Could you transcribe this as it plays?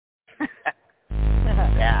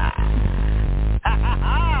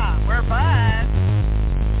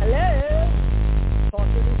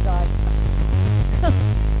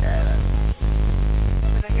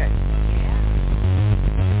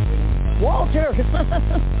sure.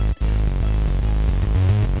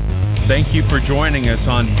 Thank you for joining us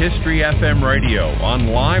on History FM Radio on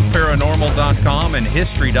liveparanormal.com and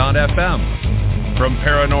history.fm. From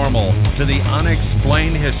paranormal to the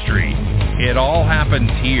unexplained history, it all happens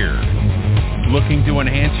here. Looking to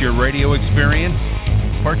enhance your radio experience?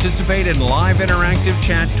 Participate in live interactive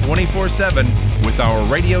chat 24/7 with our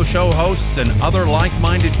radio show hosts and other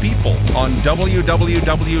like-minded people on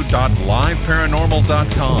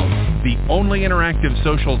www.liveparanormal.com, the only interactive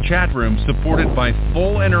social chat room supported by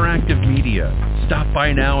full interactive media. Stop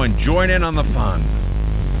by now and join in on the fun.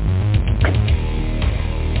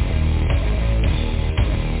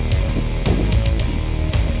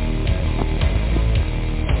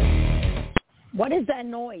 What is that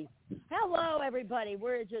noise? Hello, everybody.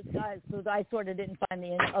 We're just guys. I sort of didn't find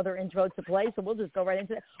the other intro to play, so we'll just go right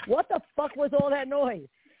into it. What the fuck was all that noise?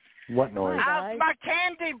 What noise? My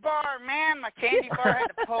candy bar, man. My candy bar had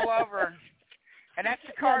to pull over. And that's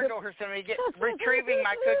the car door, so we get retrieving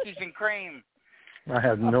my cookies and cream. I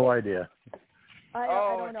have no idea. I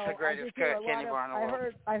don't know. It's the greatest candy bar in the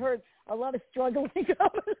world. I heard a lot of struggling going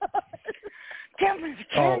on. Give me the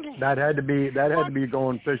candy. That had to be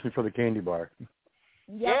going fishing for the candy bar.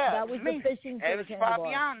 Yeah, that was me. The fishing for the candy bar.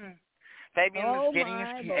 Fabian was getting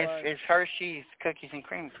his Hershey's cookies and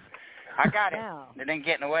cream. I got it. It didn't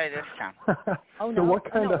get in the way this time. Oh, no. So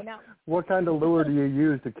what kind of lure do you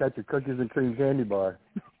use to catch a cookies and cream candy bar?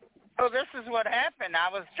 Oh, this is what happened. I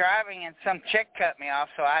was driving and some chick cut me off,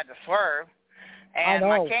 so I had to swerve. And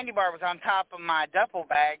my candy bar was on top of my duffel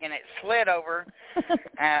bag, and it slid over.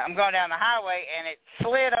 I'm going down the highway, and it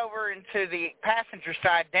slid over into the passenger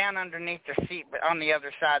side down underneath the seat, but on the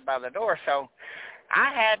other side by the door. So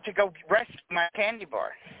I had to go rescue my candy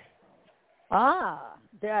bar.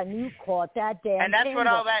 And you caught that damn And that's candy what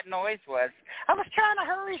bar. all that noise was. I was trying to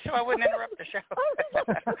hurry so I wouldn't interrupt the show.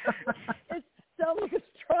 It sounds like a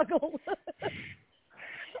struggle.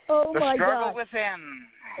 Oh, my God. The struggle within.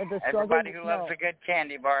 Everybody who loves a good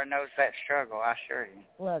candy bar knows that struggle, I assure you.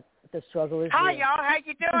 Look, the struggle is Hi, real. y'all. How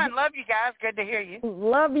you doing? Love you guys. Good to hear you.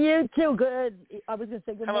 Love you, too. Good. I was going to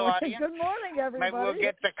say good Hello, morning. audience. Good morning, everybody. Maybe we'll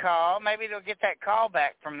get the call. Maybe they'll get that call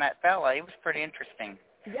back from that fella. He was pretty interesting.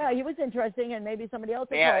 Yeah, he was interesting, and maybe somebody else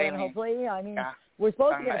will call in, hopefully. I mean, we're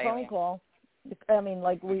supposed to get a phone call. I mean,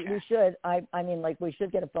 like, we should. I mean, like, we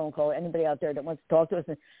should get a phone call. Anybody out there that wants to talk to us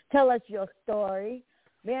and tell us your story.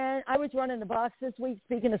 Man, I was running the box this week,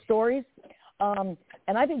 speaking of stories, and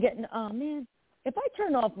I've been getting, man, if I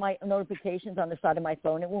turn off my notifications on the side of my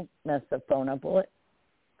phone, it won't mess the phone up, will it?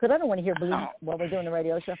 Because I don't want to hear bleeding while we're doing the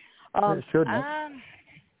radio show. It shouldn't.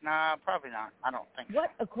 No, probably not. I don't think so.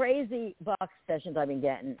 What a crazy box sessions I've been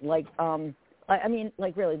getting. Like, I mean,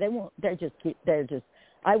 like, really, they won't,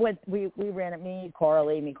 we ran it, me,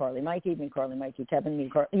 Carly, Mikey,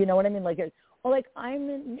 Kevin, you know what I mean? Like, I'm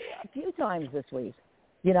in a few times this week.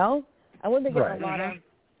 You know, I wouldn't be getting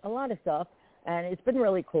a lot of stuff, and it's been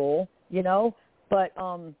really cool. You know, but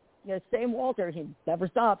same Walter. He never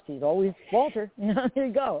stops. He's always Walter. Here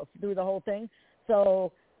you go through the whole thing.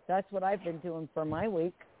 So that's what I've been doing for my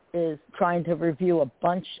week, is trying to review a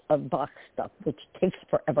bunch of box stuff, which takes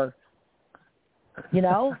forever. You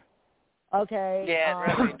know. Okay. Yeah,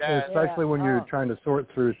 it really does. Especially when you're trying to sort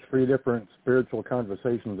through 3 different spiritual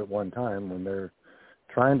conversations at one time, when they're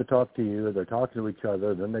trying to talk to you, they're talking to each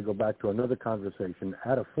other, then they go back to another conversation,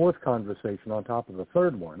 add a 4th conversation on top of the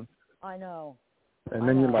 3rd one. I know. And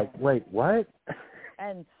then you're like, wait, what?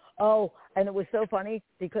 And it was so funny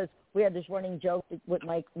because we had this running joke with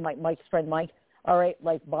Mike's friend Mike, all right,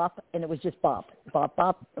 like bop, and it was just bop,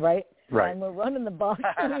 right? Right. And we're running the box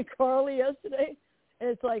with Carly yesterday, and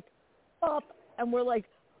it's like bop, and we're like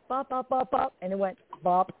bop, bop, bop, bop, and it went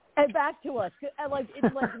bop, and back to us, and like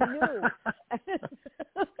it's like new.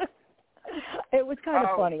 It was kind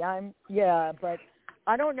of funny. But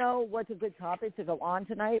I don't know what's a good topic to go on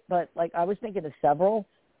tonight, but like I was thinking of several.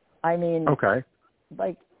 I mean, okay,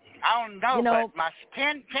 like I don't know, but my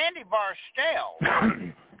candy bar's stale.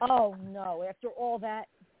 Oh no! After all that,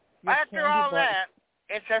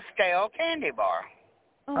 it's a stale candy bar.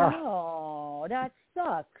 Oh, that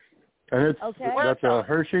sucks. And that's a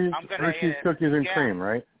Hershey's cookies and cream,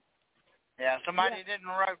 right? Yeah, somebody didn't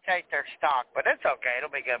rotate their stock, but it's okay. It'll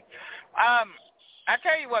be good. I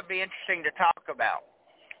tell you what'd be interesting to talk about.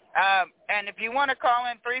 And if you want to call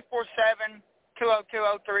in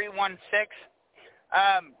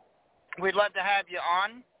 347-202-0316, we'd love to have you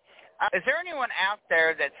on. Is there anyone out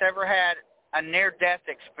there that's ever had a near-death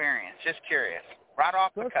experience? Just curious. Right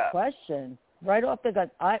off the cuff. Good question. Right off the gut.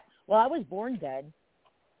 I was born dead,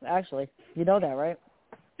 actually. You know that, right?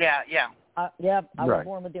 Yeah. I was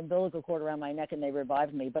born with the umbilical cord around my neck, and they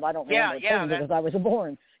revived me. But I don't remember a thing because I was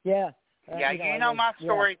born. Yeah. You know my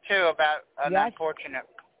story too about an unfortunate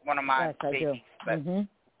one of my babies. But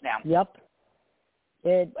Yep.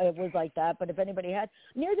 It was like that. But if anybody had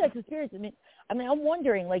near-death experience, I mean, I'm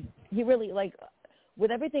wondering, like, you really like. With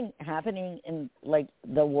everything happening in, like,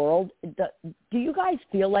 the world, do you guys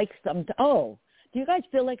feel like sometimes,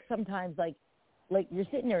 like you're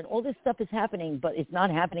sitting there and all this stuff is happening, but it's not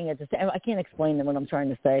happening at the same time? I can't explain what I'm trying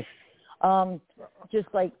to say. Just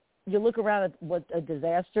like you look around at what a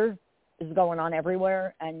disaster is going on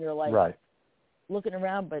everywhere, and you're like looking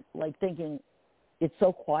around, but like thinking it's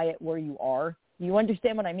so quiet where you are. You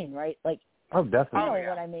understand what I mean, right? Like, oh, definitely. You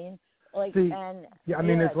know what I mean? Like, see, and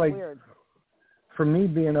it's like weird. For me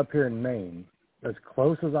being up here in Maine, as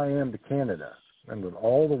close as I am to Canada, and with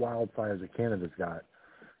all the wildfires that Canada's got,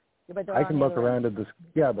 I can look around at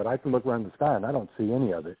but I can look around the sky and I don't see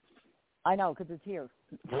any of it. I know, because it's here.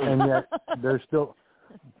 And yet there's still.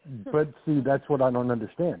 But see, that's what I don't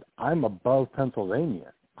understand. I'm above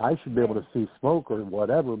Pennsylvania. I should be able to see smoke or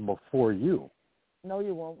whatever before you. No,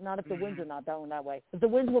 you won't. Not if the winds are not blowing that way. If the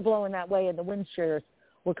winds were blowing that way and the wind shears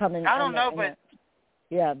were coming. I don't know, but.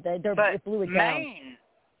 Yeah, it blew it down. Maine,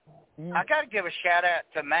 I got to give a shout out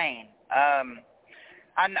to Maine.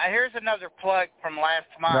 Here's another plug from last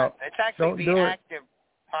month. No, it's actually the Active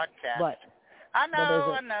podcast. What? I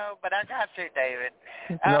know, but I got to, David.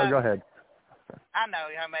 No, go ahead. I know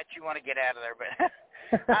how much you want to get out of there, but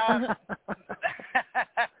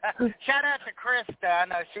shout out to Krista. I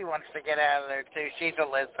know she wants to get out of there too. She's a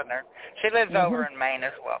listener. She lives over in Maine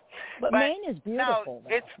as well. But Maine is beautiful.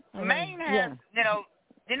 No, Maine has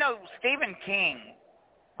you know Stephen King.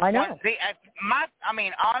 I know.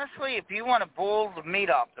 Honestly, if you want to boil the meat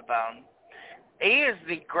off the bone, he is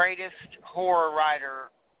the greatest horror writer,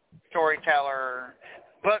 storyteller,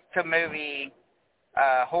 book to movie,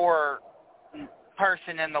 horror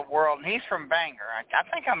person in the world, and he's from Bangor. I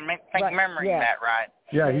think I'm remembering that right.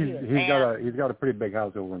 Yeah, he's got a pretty big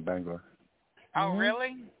house over in Bangor. Oh,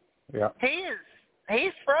 really? Yeah.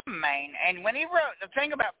 He's from Maine, and when he wrote the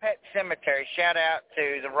thing about Pet Sematary, shout out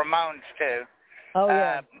to the Ramones too. Oh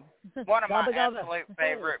yeah. One of my absolute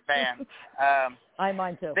favorite bands.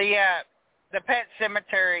 Mine too. The Pet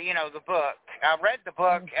Sematary, the book. I read the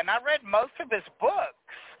book, and I read most of his books.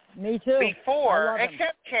 Me too. Before,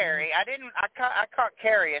 except Carrie. I caught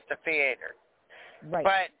Carrie at the theater. Right.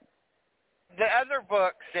 But the other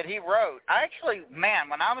books that he wrote,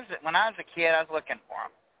 when I was a kid, I was looking for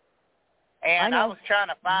them. And I was trying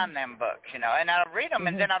to find them books, and I'd read them,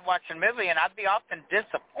 and then I'd watch the movie, and I'd be often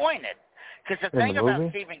disappointed. Because the thing about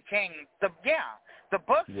Stephen King, the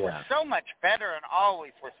books were so much better and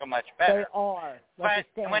always were so much better. They are. But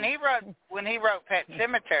when he wrote Pet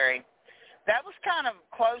Sematary, that was kind of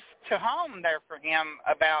close to home there for him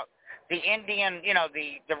about the Indian,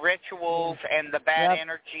 the rituals and the bad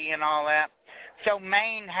energy and all that. So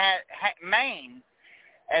Maine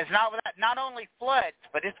is not only floods,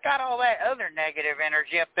 but it's got all that other negative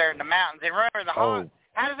energy up there in the mountains. And remember the hot.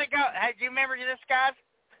 How does it go? Hey, do you remember this, guys?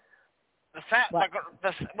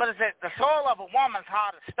 What is it? The soil of a woman's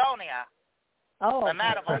hot as Estonia. Oh, the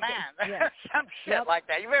mat of a man. Some shit like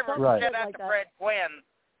that. You remember shout out to Fred Gwynn,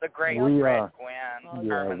 the great Fred Gwynn.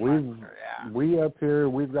 We up here,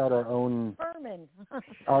 we've got our own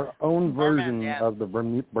version of the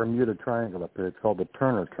Bermuda Triangle up here. It's called the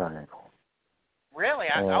Turner Triangle. Really?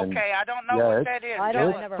 I don't know what that is. I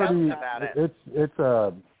never heard about it. It's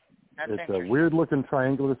a weird looking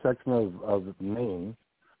triangular section of Maine.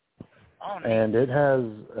 Oh, and it has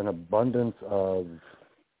an abundance of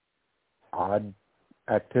odd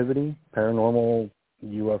activity, paranormal,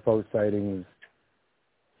 UFO sightings.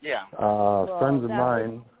 Yeah. Friends of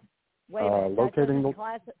mine locating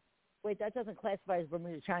that doesn't classify as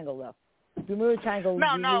Bermuda Triangle, though. Bermuda Triangle.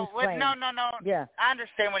 No. Yeah. I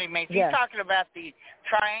understand what he means. He's talking about the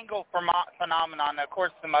triangle phenomenon. Of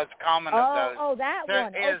course, the most common of those. Oh, that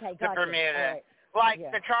one. Is okay, the Bermuda.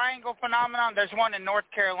 The triangle phenomenon, there's one in North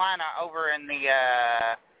Carolina over in the,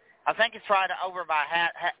 I think it's right over by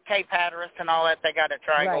Cape Hatteras and all that. They got a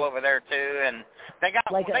triangle over there too, and they got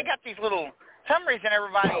these little. For some reason,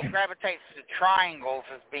 everybody gravitates to triangles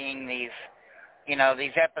as being these,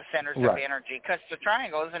 these epicenters of energy. Because the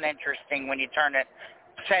triangle isn't interesting when you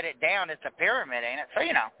set it down. It's a pyramid, ain't it? So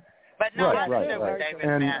But no, David.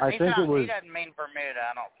 And man. He doesn't mean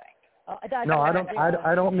Bermuda, I don't think. No, I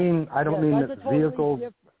don't mean that vehicles.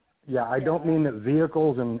 Yeah, I don't mean that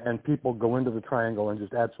vehicles and people go into the triangle and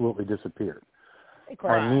just absolutely disappear.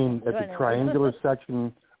 I mean it's a triangular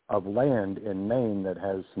section of land in Maine that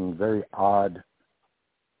has some very odd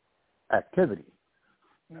activity.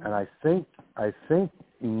 And I think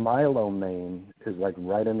Milo, Maine is like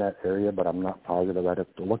right in that area, but I'm not positive. I'd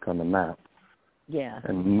have to look on the map. Yeah.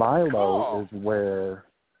 And Milo is where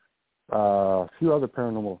a few other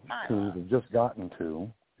paranormal teams have just gotten to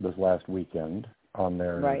this last weekend on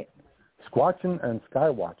their Squatching and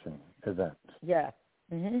Skywatching event. Yeah.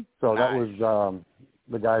 Mm-hmm. So that was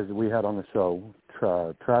the guys that we had on the show,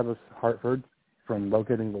 Travis Hartford from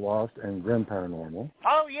Locating the Lost and Grim Paranormal.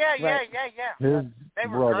 Oh, yeah. His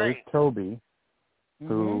brother, great. Toby,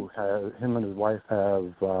 who has, him and his wife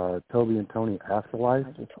have Toby and Tony Afterlife.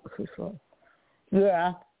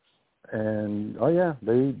 Yeah. And,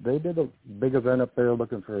 they did a big event up there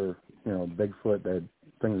looking for, Bigfoot. They had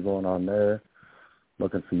things going on there,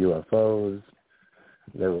 looking for UFOs.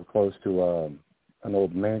 They were close to an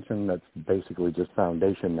old mansion that's basically just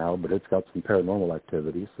foundation now, but it's got some paranormal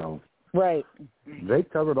activity, so. Right. They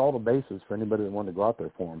covered all the bases for anybody that wanted to go out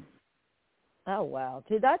there for them. Oh, wow.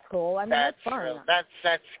 Dude, that's cool. I mean, that's fun. That's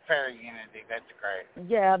Para Unity. That's great.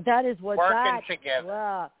 Yeah, that is what Working together.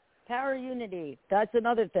 Yeah. Para Unity. That's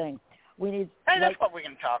another thing. We need. Hey, that's what we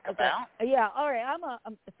can talk about. Yeah. All right.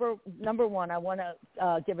 For number one, I want to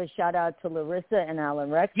give a shout out to Larissa and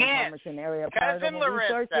Alan Rex from Palmerton Area Paranormal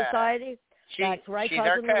Research Society. That's right, she's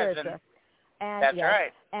cousin our Larissa. And, that's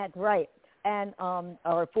right. And right. And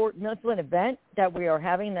our Fort Mifflin event that we are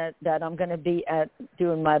having that I'm going to be at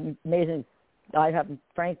doing my amazing. I have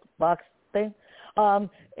Frank Box thing.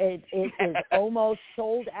 It is almost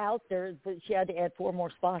sold out. But she had to add 4 more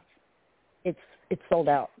spots. It's sold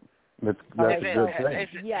out. That's a good thing. Is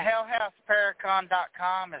it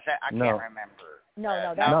hellhouseparacon.com? Is that I can't remember.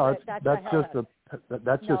 No, that's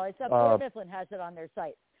Fort Mifflin has it on their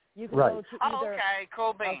site. You can go to either. Okay,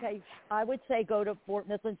 cool beans. Okay, I would say go to Fort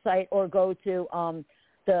Mifflin site or go to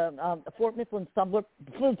the Fort Mifflin Slumber.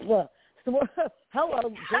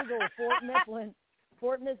 Hello, Google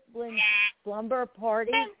Fort Mifflin Slumber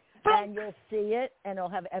Party, and you'll see it, and it'll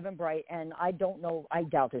have Evan Bright. And I don't know. I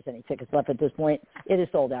doubt there's any tickets left at this point. It is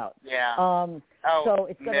sold out. Yeah. So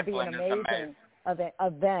it's going to be an amazing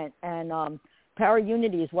event, and Para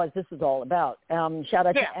Unity is what this is all about. Shout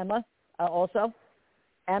out to Emma also.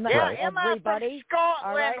 Emma, everybody. From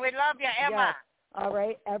Scotland. Right. We love you, Emma. Yeah. All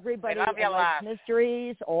right, everybody. We love you, Live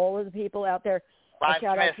Mysteries, all of the people out there.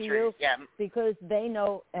 Shout out to you because they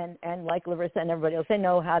know, and like Larissa and everybody else, they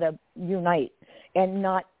know how to unite and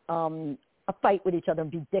not fight with each other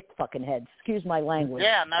and be dick fucking heads. Excuse my language.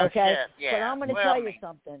 Yeah, no okay? shit. Yeah. But I'm going to tell you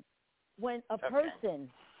something. When a person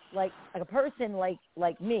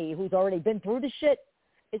like me who's already been through the shit,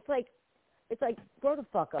 it's like grow the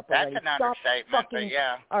fuck up already. That's an understatement, but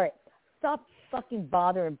yeah. All right. Stop fucking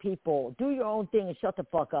bothering people. Do your own thing and shut the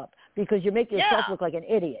fuck up because you're making yourself look like an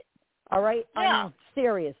idiot. All right? Yeah. I mean,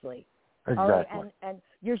 seriously. Exactly. All right? And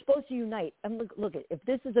you're supposed to unite. And look, if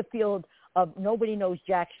this is a field of nobody knows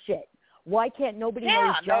jack shit, why can't nobody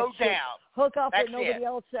knows jack shit? Doubt. Hook up with nobody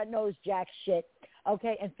else that knows jack shit,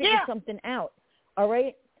 okay, and figure something out. All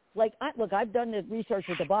right? Like, I've done the research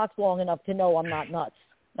with the box long enough to know I'm not nuts.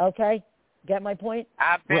 Okay? Get my point?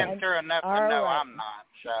 I've been through enough to know I'm not.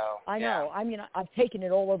 So I know. I mean, I've taken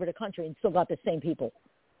it all over the country and still got the same people.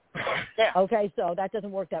 Yeah. Okay, so that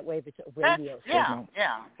doesn't work that way if it's a radio signal.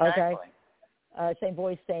 Yeah. Okay. Exactly. Same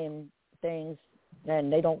voice, same things,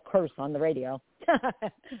 and they don't curse on the radio.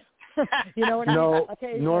 You know what I mean?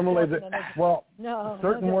 Okay, normally,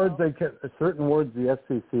 certain words certain words the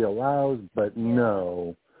FCC allows, but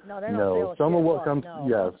no. No, some of what comes,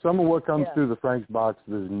 some of what comes through the Frank's box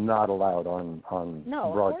is not allowed on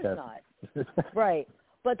broadcast. Of course not. Right,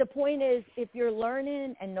 but the point is, if you're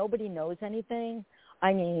learning and nobody knows anything,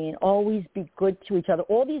 I mean, always be good to each other.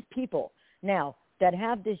 All these people now that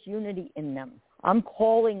have this unity in them, I'm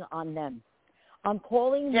calling on them. I'm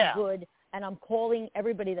calling the good, and I'm calling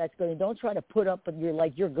everybody that's good. And don't try to put up with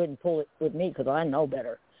you're good and pull it with me because I know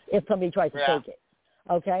better. If somebody tries to take it,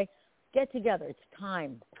 okay. Get together. It's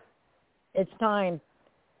time. It's time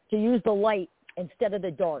to use the light instead of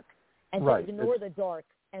the dark and to ignore the dark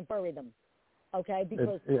and bury them. Okay?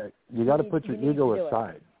 Because you got to put your ego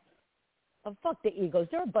aside. Oh, fuck the egos.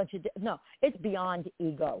 They're a bunch of no. It's beyond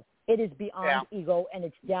ego. It is beyond ego, and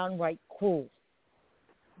it's downright cruel.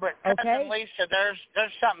 But Cousin Lisa, there's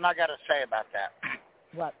something I got to say about that.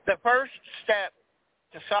 What? The first step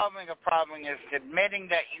to solving a problem is admitting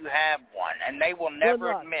that you have one, and they will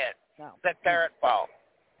never admit that they're at fault.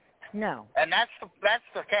 No. And that's the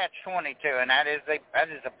catch-22, and that is a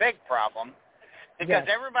big problem because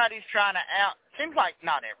everybody's trying to seems like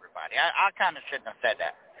not everybody. I kind of shouldn't have said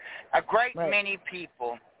that. A great many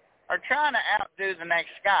people are trying to outdo the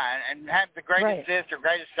next guy and have the greatest this or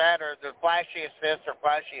greatest that or the flashiest this or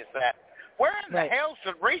flashiest that. Where in the hell's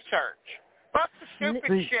the research? Fuck the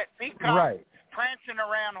stupid shit. These guys prancing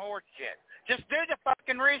around horse shit. Just do the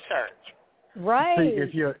fucking research. Right. See,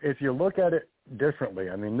 if you look at it differently,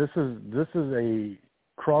 I mean, this is a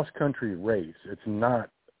cross-country race. It's not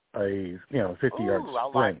a 50-yard sprint. I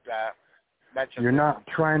like that. You're not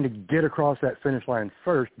trying to get across that finish line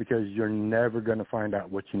first because you're never going to find out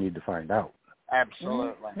what you need to find out.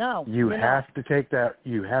 Absolutely. No. You have to take that.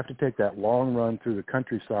 You have to take that long run through the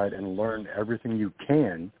countryside and learn everything you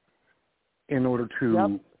can in order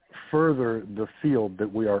to further the field that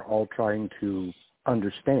we are all trying to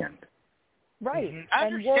understand. Right. Mm-hmm.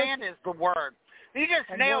 Understand is the word. You just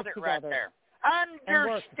nailed it right there.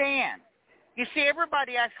 Understand. You see,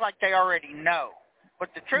 everybody acts like they already know. But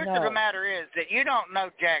the truth of the matter is that you don't know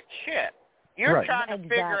jack shit. You're trying to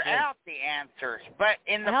figure out the answers. But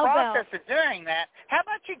in the process of doing that, how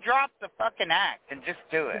about you drop the fucking act and just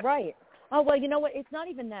do it? Right. Oh, well, you know what? It's not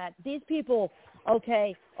even that. These people,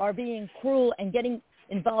 are being cruel and getting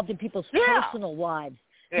involved in people's personal lives.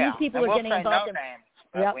 Yeah. These people are getting involved in names,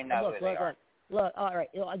 but we know who they are. Look, all right,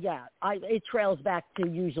 it trails back to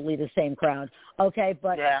usually the same crowd, okay?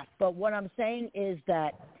 But what I'm saying is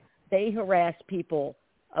that they harass people,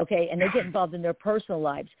 okay, and they get involved in their personal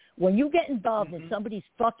lives. When you get involved in somebody's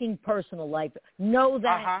fucking personal life, know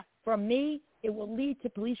that from me, it will lead to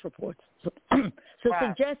police reports. So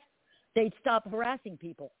suggest they'd stop harassing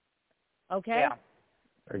people, okay? Yeah,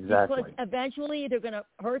 exactly. Because eventually they're going to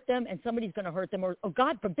hurt them and somebody's going to hurt them or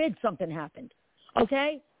God forbid something happened,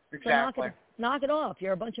 okay? Exactly. So knock it off.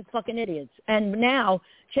 You're a bunch of fucking idiots. And now,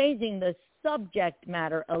 changing the subject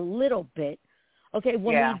matter a little bit, okay,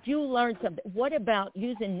 when we do learn something, what about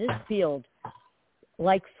using this field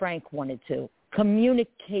like Frank wanted to?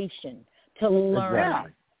 Communication, to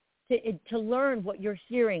learn. To learn what you're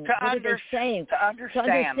hearing, what they're saying. To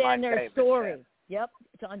understand their story. Said. Yep,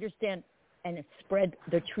 to understand and spread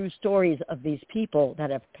the true stories of these people that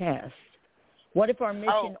have passed. What if our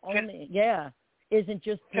mission isn't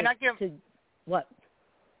just to what?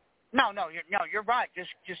 No, you're right.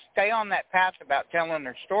 Just stay on that path about telling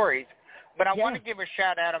their stories. But I want to give a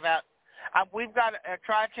shout out about we've got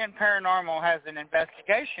Tri-10 Paranormal has an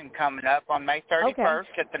investigation coming up on May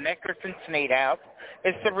 31st at the Nickerson Sneed House.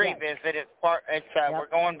 It's the revisit. We're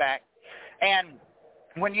going back. And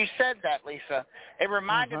when you said that, Lisa, it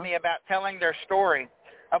reminded me about telling their story.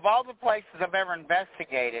 Of all the places I've ever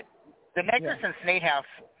investigated, the Nickerson Sneed House,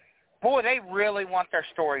 boy, they really want their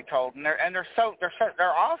story told, and they're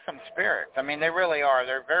awesome spirits. I mean, they really are.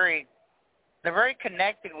 They're very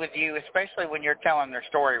connected with you, especially when you're telling their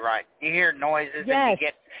story right. You hear noises and you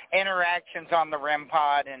get interactions on the REM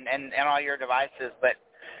pod and all your devices. But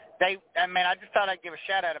I just thought I'd give a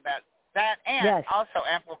shout out about that and also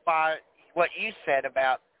amplify what you said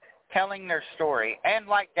about telling their story. And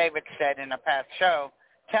like David said in a past show,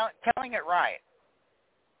 telling it right.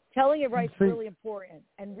 Telling it right is really important.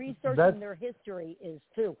 And researching their history is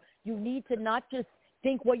too. You need to not just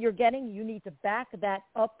think what you're getting, you need to back that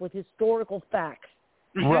up with historical facts.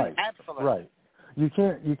 Right. Absolutely. Right. You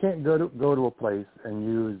can't go to a place and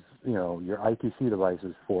use, your ITC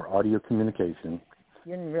devices for audio communication.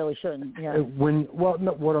 You really shouldn't. Yeah. I'm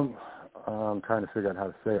trying to figure out how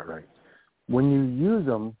to say it right. When you use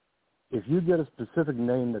them, if you get a specific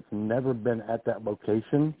name that's never been at that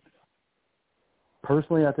location,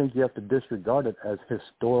 personally, I think you have to disregard it as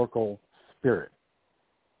historical spirit.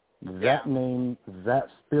 That name, that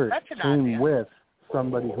spirit came with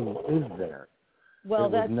somebody who is there. Well,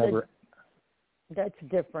 that's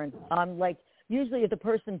different. Like usually if the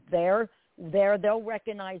person's there, they'll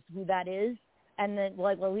recognize who that is, and then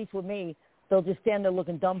like at least with me, they'll just stand there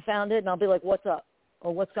looking dumbfounded, and I'll be like, "What's up?"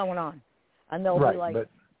 or "What's going on?" And they'll be like,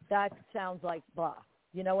 "That sounds like blah."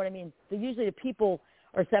 You know what I mean? So usually the people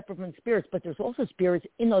are separate from spirits, but there's also spirits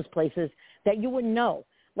in those places that you wouldn't know.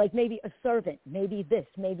 Like maybe a servant, maybe this,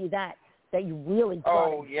 maybe that you really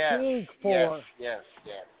got to dig for. Yes.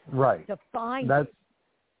 Right. To find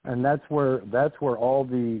and that's where all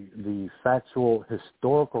the factual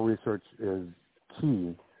historical research is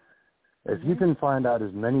key. If you can find out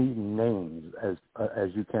as many names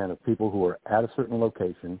as you can of people who are at a certain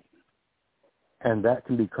location, and that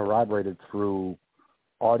can be corroborated through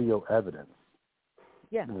audio evidence,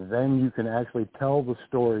 then you can actually tell the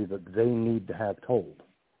story that they need to have told.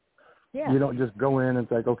 Yeah. You don't just go in and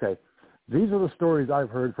say, okay, these are the stories I've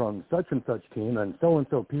heard from such and such team and so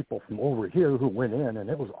people from over here who went in, and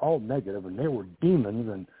it was all negative, and they were demons,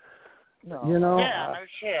 and, Yeah, no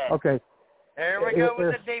shit. Okay. There we go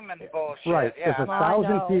with the demon bullshit. Right. Yeah.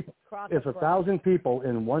 If 1,000 people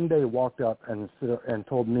in one day walked up and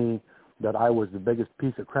told me that I was the biggest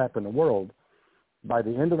piece of crap in the world, by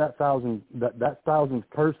the end of that thousandth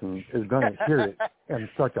person is going to hear it in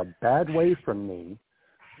such a bad way from me,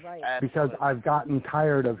 right? Because I've gotten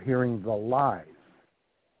tired of hearing the lies.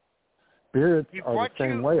 Spirits are the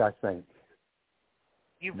same way, I think.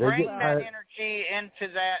 You bring that energy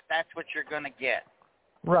into that, that's what you're going to get.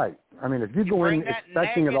 Right. I mean, if you go in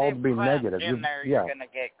expecting it all to be negative, you're going to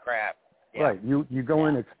get crap. Yeah. Right. You go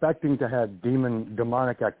in expecting to have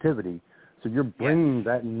demonic activity, so you're bringing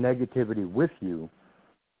that negativity with you,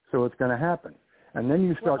 so it's going to happen. And then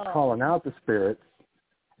you start calling out the spirits,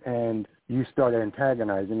 and you start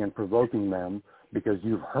antagonizing and provoking them because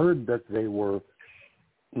you've heard that they were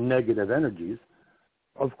negative energies.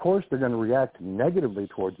 Of course they're going to react negatively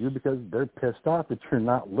towards you because they're pissed off that you're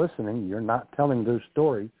not listening, you're not telling their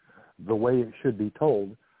story the way it should be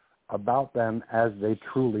told about them as they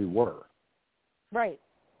truly were. Right.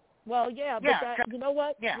 Well, but you know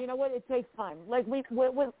what? Yeah. You know what? It takes time. Like with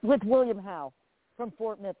William Howe from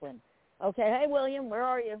Fort Mifflin. Okay, hey, William, where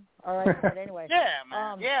are you? All right, but anyway. Yeah,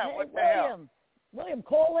 man. Hey, what the hell? William,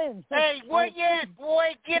 call in. Hey, where you at,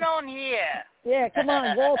 boy? Get on here. Yeah, come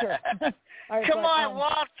on, Walter. Right, come on,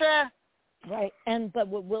 Walter. Right, but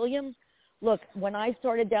with William, look, when I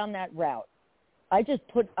started down that route, I just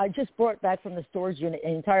brought back from the storage unit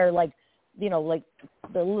an entire, like the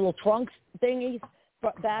little trunks thingies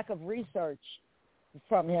back of research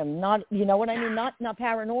from him. Not, you know what I mean? Not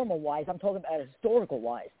paranormal wise. I'm talking about historical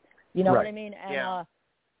wise. You know what I mean? And I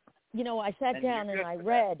sat down and I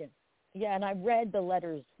read. Yeah, and I read the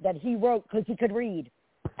letters that he wrote because he could read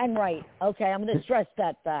and write. Okay, I'm going to stress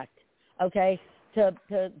that fact. Okay, to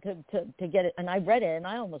get it, and I read it and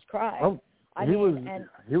I almost cried. Oh, he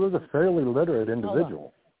was a fairly literate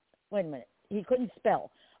individual. Wait a minute, he couldn't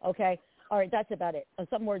spell. Okay, all right, that's about it.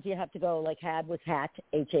 Some words you have to go like had was hat,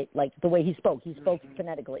 H8, like the way he spoke. He spoke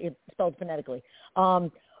phonetically. It spelled phonetically.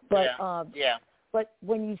 But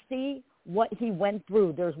when you see what he went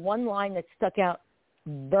through, there's one line that stuck out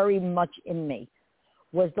very much in me,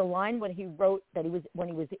 was the line when he wrote that when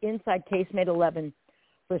he was inside Casemate 11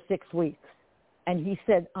 for 6 weeks, and he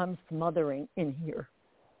said, "I'm smothering in here.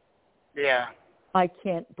 Yeah, I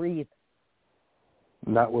can't breathe."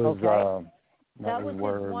 And that was that was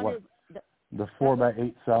where the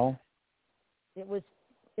 4x8 cell. It's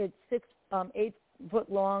 8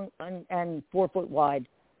 foot long and 4 foot wide.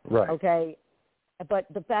 Right. Okay. But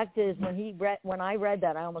the fact is, when I read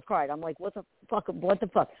that, I almost cried. I'm like, what the fuck?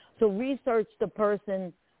 So research the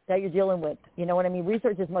person that you're dealing with. You know what I mean?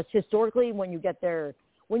 Research as much historically when you get their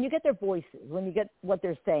voices, when you get what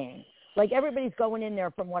they're saying. Like everybody's going in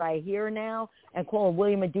there from what I hear now and calling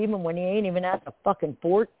William a demon when he ain't even at the fucking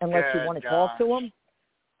fort unless you want to talk to him.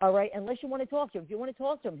 All right? Unless you want to talk to him. If you want to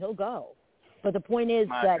talk to him, he'll go. But the point is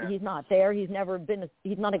that he's not there. He's never been.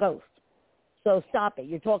 He's not a ghost. So stop it.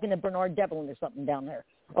 You're talking to Bernard Devlin or something down there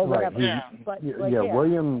or whatever.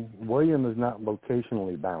 William is not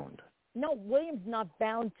locationally bound. No, William's not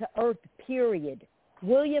bound to Earth, period.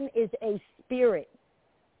 William is a spirit.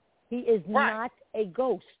 He is not a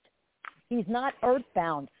ghost. He's not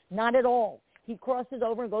earthbound, not at all. He crosses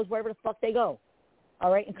over and goes wherever the fuck they go.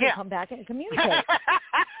 All right, and can come back and communicate.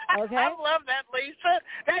 Okay? I love that, Lisa.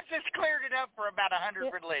 That just cleared it up for about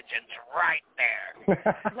 100 religions right there.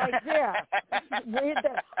 Right there.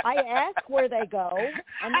 I ask where they go,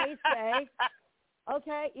 and they say,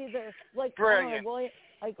 okay, either like,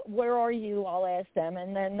 like where are you? I'll ask them,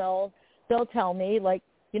 and then they'll tell me, like,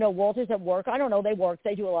 Walter's at work. I don't know. They work.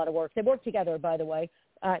 They do a lot of work. They work together, by the way,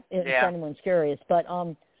 if anyone's curious. But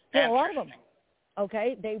a lot of them.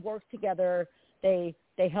 Okay, they work together. They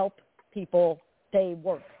help people. They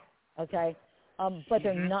work. Okay, but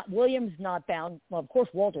they're not. William's not bound. Well, of course,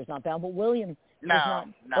 Walter's not bound, but William is not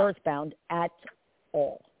earthbound at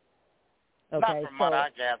all. Okay, not from what I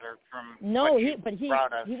gathered from. No, he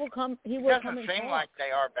will come. He will come. It doesn't seem like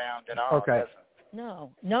they are bound at all. Okay.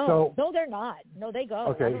 No, they're not. No, they go.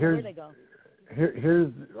 Okay, where they go.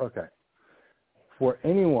 Here's okay. For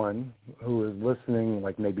anyone who is listening,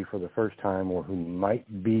 like maybe for the first time, or who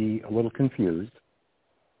might be a little confused.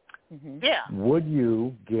 Mm-hmm. Would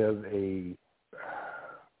you give a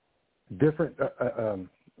different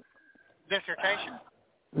dissertation?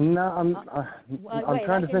 No, I'm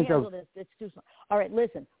trying to think of. This. It's too small. All right,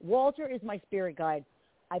 listen. Walter is my spirit guide.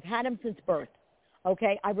 I've had him since birth.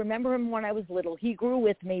 Okay, I remember him when I was little. He grew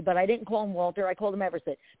with me, but I didn't call him Walter. I called him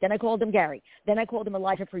Everett. Then I called him Gary. Then I called him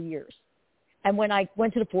Elijah for years. And when I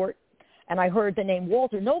went to the fort and I heard the name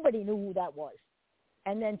Walter, nobody knew who that was.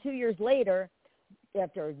 And then 2 years later,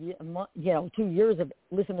 after 2 years of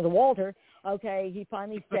listening to Walter, okay, he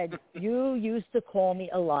finally said, "You used to call me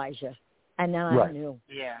Elijah," and then I knew.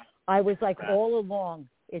 Yeah. I was like all along.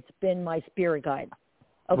 it's been my spirit guide.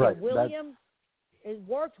 Okay, right. William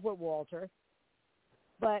worked with Walter,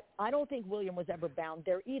 but I don't think William was ever bound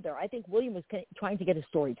there either. I think William was trying to get a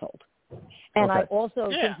story told. And I also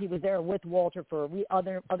think he was there with Walter for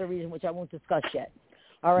other reason, which I won't discuss yet.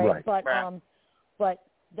 All right, but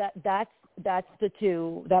that's the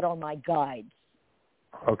two that are my guides.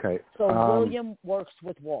 Okay. So William works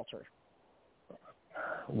with Walter.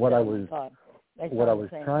 What I was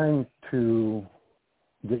trying to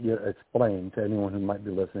get you to explain to anyone who might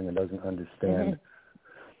be listening and doesn't understand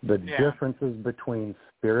the differences between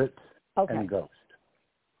spirit and ghost.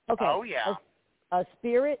 Okay. Oh yeah. A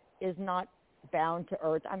spirit is not bound to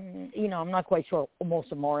earth. I'm not quite sure.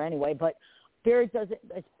 Most of them are anyway, but spirit doesn't.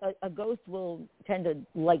 A ghost will tend to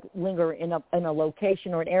linger in a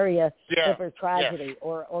location or an area if there's tragedy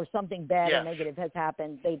or something bad or negative has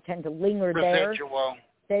happened. They tend to linger Residual.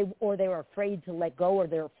 there. They're afraid to let go, or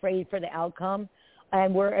they're afraid for the outcome.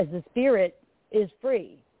 And whereas the spirit is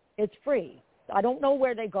free, it's free. I don't know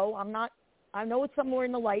where they go. I know it's somewhere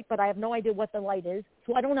in the light, but I have no idea what the light is,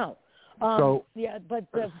 so I don't know. But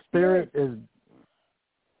the spirit is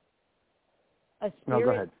a spirit. No,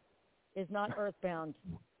 go ahead. Is not earthbound.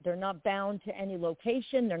 They're not bound to any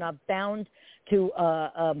location. They're not bound to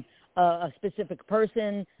a specific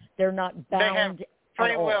person. They're not bound.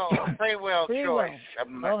 They have free will choice.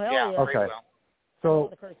 Oh hell yeah. Okay. Free will.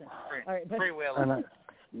 So free will.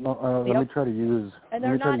 Let me try to use. And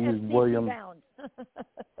they're not William. Bound.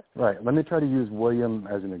 Right. Let me try to use William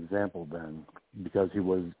as an example then, because he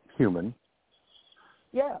was human.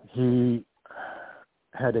 Yeah. He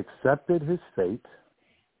had accepted his fate.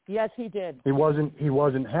 Yes, he did. He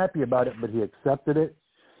wasn't happy about it, but he accepted it.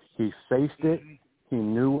 He faced it. He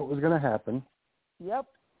knew what was going to happen. Yep.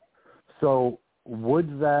 So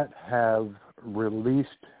would that have released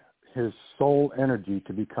his soul energy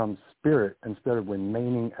to become spirit instead of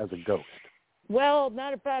remaining as a ghost? Well,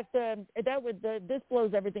 matter of fact, this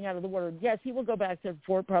blows everything out of the water. Yes, he will go back to the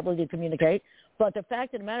fort probably to communicate, but the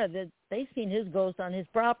fact of the matter is that they've seen his ghost on his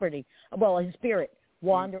property. Well, his spirit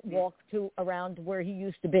walk around where he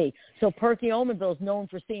used to be. So Perky Omenville is known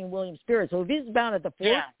for seeing William's spirit. So if he's bound at the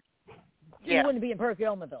fort, he wouldn't be in Perky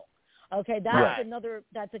Omenville. Okay, that's another.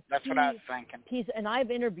 That's key, what I was thinking. Piece, and I've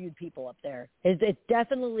interviewed people up there. It's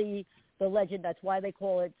definitely the legend. That's why they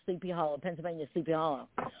call it Sleepy Hollow, Pennsylvania Sleepy Hollow.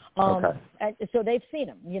 And so they've seen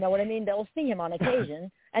him. You know what I mean? They'll see him on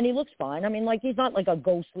occasion, and he looks fine. I mean, he's not like a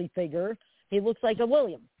ghostly figure. He looks like a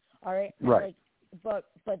William. All right. Right. But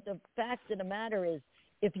the fact of the matter is,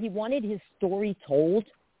 if he wanted his story told,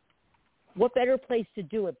 what better place to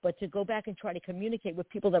do it but to go back and try to communicate with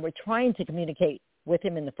people that were trying to communicate with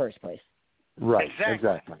him in the first place? Right,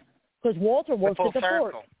 exactly. Because Walter works at the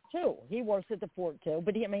fort, circle. too. He works at the fort, too.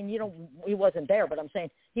 But, he wasn't there, but I'm saying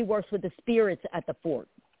he works with the spirits at the fort.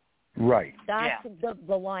 Right. That's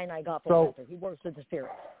the line I got from Walter. He works with the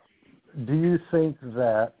spirits. Do you think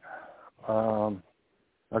that,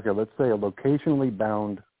 let's say a locationally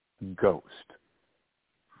bound ghost,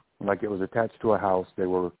 like it was attached to a house, they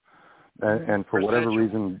were, and for whatever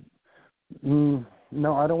reason,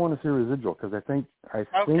 no, I don't want to say residual, because I think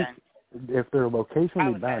if they're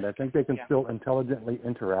locationally bound, I think they can still intelligently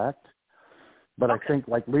interact. But I think,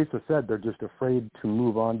 like Lisa said, they're just afraid to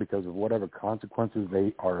move on because of whatever consequences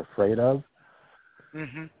they are afraid of.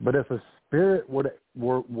 Mm-hmm. But if a spirit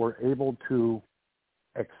were able to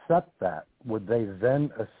accept that, would they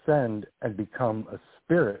then ascend and become a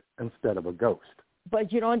spirit instead of a ghost?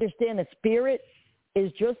 But you don't understand, a spirit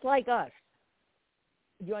is just like us.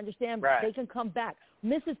 You understand? Right. They can come back.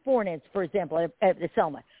 Mrs. Fornance, for example, at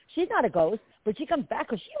Selma, she's not a ghost, but she comes back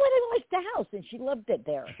because she really liked the house and she loved it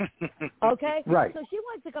there. Okay? Right. So she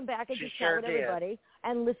wants to come back and just sure chat with everybody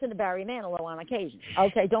and listen to Barry Manilow on occasion.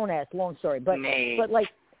 Okay, don't ask. Long story. But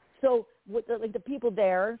so with the people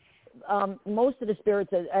there, most of the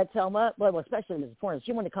spirits at Selma, well, especially Mrs. Fornance,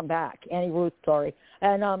 she wanted to come back. Annie Ruth, sorry.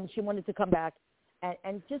 And she wanted to come back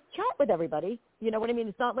and just chat with everybody. You know what I mean?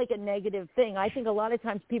 It's not like a negative thing. I think a lot of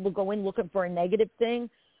times people go in looking for a negative thing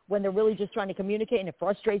when they're really just trying to communicate, and it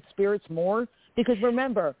frustrates spirits more. Because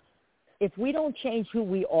remember, if we don't change who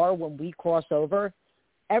we are when we cross over,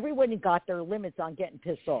 everybody got their limits on getting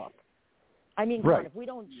pissed off. I mean, God, if we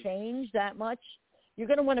don't change that much, you're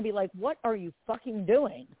going to want to be like, what are you fucking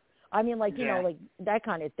doing? I mean, like, you know, like that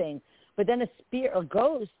kind of thing. But then a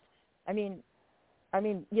ghost, I mean,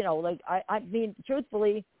 you know, like, I mean,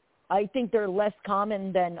 truthfully, I think they're less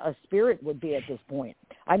common than a spirit would be at this point.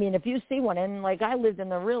 I mean, if you see one, and like I lived in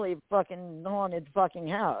a really fucking haunted fucking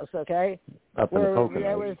house, okay? Up in the Poconos.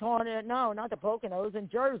 Yeah, it was haunted. No, not the Poconos, in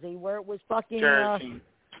Jersey, where it was fucking, Jersey.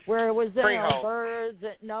 where it was Freehold. birds.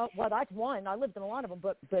 No, well, that's one. I lived in a lot of them,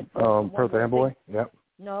 but Perth Amboy. Yep.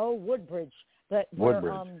 No, Woodbridge. But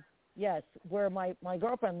Woodbridge. Yes, where my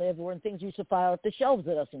girlfriend lived, where things used to file off the shelves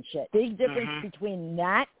at us and shit. Big difference between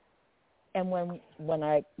that and when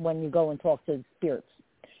you go and talk to spirits.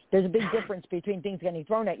 There's a big difference between things getting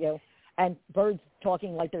thrown at you and birds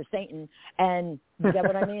talking like they're Satan, and you get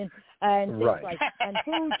what I mean? And things right. like and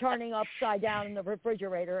food turning upside down in the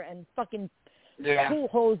refrigerator and fucking Yeah. pool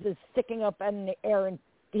hoses sticking up in the air and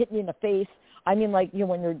hitting you in the face. I mean, like, you know,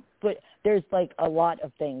 when you're, but there's like a lot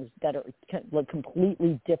of things that are like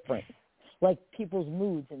completely different, like people's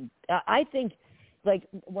moods. And I think, like,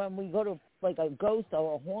 when we go to like a ghost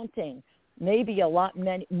or a haunting, maybe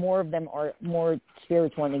many more of them are more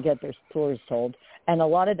spiritual when they get their stories told. And a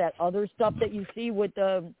lot of that other stuff that you see with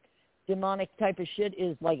the demonic type of shit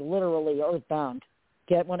is like literally earthbound.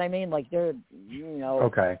 Get what I mean? Like they're, you know,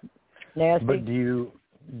 okay. Nasty. But do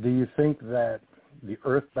you think that the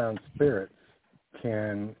earthbound spirits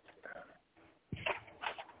can,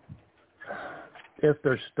 if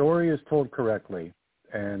their story is told correctly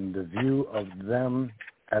and the view of them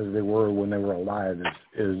as they were when they were alive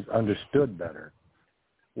is understood better,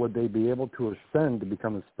 would they be able to ascend to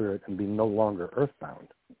become a spirit and be no longer earthbound?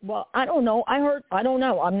 Well, I don't know. I don't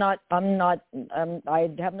know. I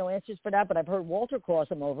have no answers for that, but I've heard Walter cross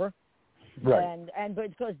him over. Right. And but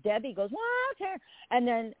because Debbie goes, Walter,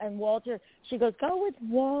 and Walter, she goes, go with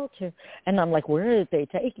Walter, and I'm like, where is he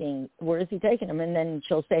taking him? And then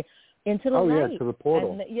she'll say, into the light. Oh yeah, to the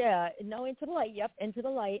portal. And, into the light. Yep, into the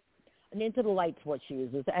light, and into the light's what she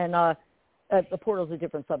uses. And the portal's a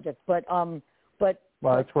different subject, but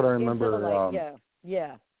well, that's what I remember.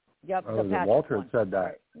 Yep. Oh, Walter had said that.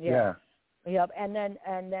 Right. Yeah. Yep. And then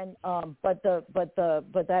but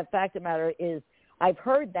that fact of the matter is, I've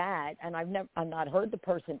heard that, and I've not heard the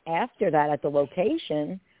person after that at the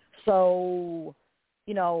location. So,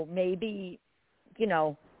 you know, maybe, you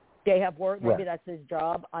know, they have work. Maybe that's his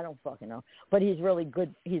job. I don't fucking know. But he's really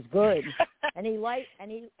good. He's good, and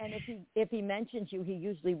if he mentions you, he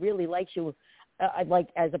usually really likes you, like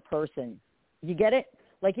as a person. You get it?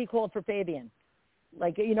 Like he called for Fabian.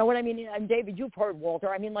 Like, you know what I mean? And David, you've heard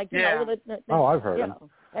Walter. I mean, like, you know. I've heard him.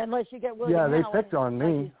 Unless you get William Allen. They picked on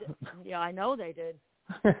me. Yeah, I know they did.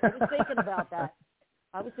 I was thinking about that.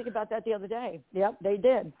 The other day. Yep, they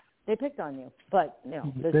did. They picked on you. But, you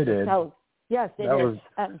know. They did. Yes, they that did. Was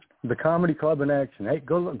the comedy club in action. Hey,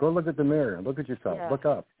 go look at the mirror. Look at yourself. Yeah. Look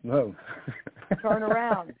up. No. Turn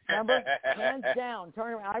around. Remember? Hands down.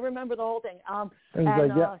 Turn around. I remember the whole thing.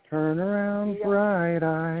 Turn around, bright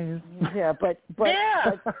eyes. Yeah, but total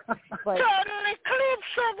eclipse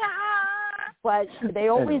of the eye. But they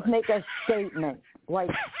always make a statement. Like,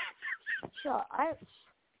 I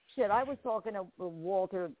was talking to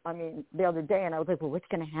Walter, the other day, and I was like, well, what's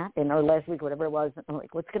going to happen? Or last week, whatever it was. I'm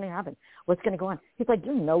like, what's going to happen? What's going to go on? He's like,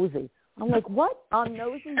 you're nosy. I'm like, what? I'm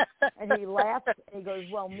nosy? And he laughs, and he goes,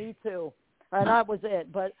 well, me too. And that was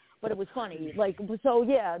it. But it was funny. Like, so,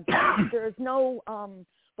 yeah, there's no,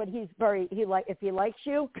 but if he likes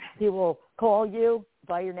you, he will call you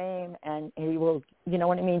by your name, and he will, you know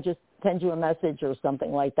what I mean, just send you a message or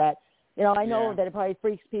something like that. You know, I know that it probably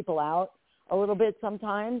freaks people out a little bit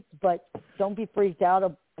sometimes, but don't be freaked out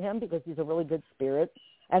of him because he's a really good spirit.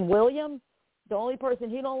 And William, the only person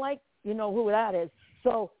he don't like, you know who that is.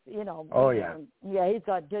 So, you know. Oh, yeah. Yeah,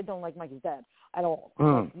 they don't like Mikey's dad at all.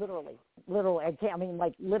 Literally.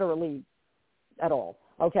 Literally at all.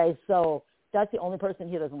 Okay, so that's the only person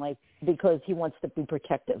he doesn't like because he wants to be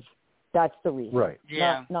protective. That's the reason. Right.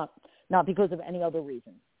 Yeah. Not because of any other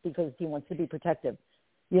reason, because he wants to be protective.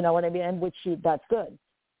 You know what I mean? And that's good.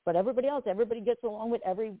 But everybody gets along with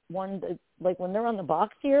everyone. Like when they're on the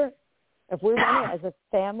box here, if we're running as a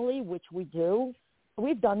family, which we do,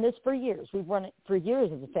 we've done this for years. We've run it for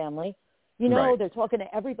years as a family. You know, They're talking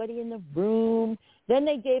to everybody in the room. Then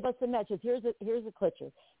they gave us a message. Here's a clipper.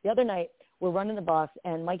 The other night, we're running the box,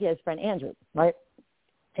 and Mikey has his friend Andrew, right?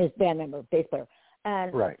 His band member, bass player.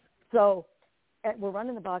 And so we're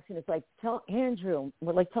running the box, and it's like, tell Andrew.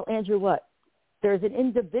 We're like, tell Andrew what? There's an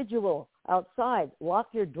individual outside. Lock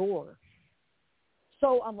your door.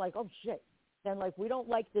 So I'm like, oh, shit. Then, like, we don't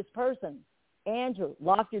like this person. Andrew,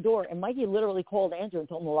 lock your door. And Mikey literally called Andrew and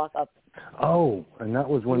told him to lock up. Oh, and that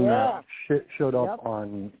was when that shit showed up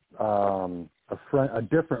on a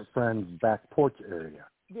different friend's back porch area.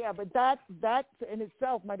 Yeah, but that in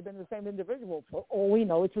itself might have been the same individual. For all we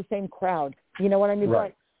know, it's the same crowd. You know what I mean?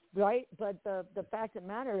 Right. But the fact of the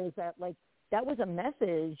matter is that, like, that was a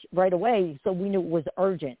message right away, so we knew it was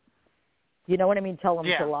urgent. You know what I mean? Tell them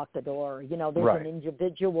to lock the door. You know, there's an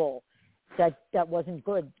individual that wasn't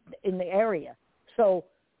good in the area. So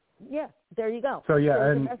Yeah, there you go. So yeah, so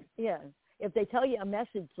and if they tell you a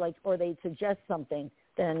message like, or they suggest something,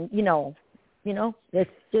 then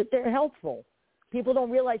they're helpful. People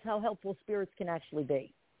don't realize how helpful spirits can actually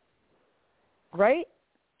be. Right?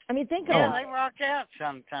 I mean, think about it. Yeah, they rock out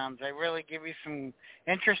sometimes. They really give you some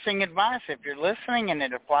interesting advice. If you're listening and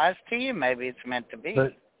it applies to you, maybe it's meant to be.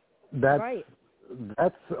 But that's right.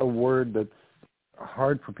 That's a word that's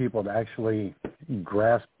hard for people to actually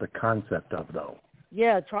grasp the concept of, though.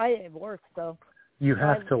 Yeah, try it. It works, though. You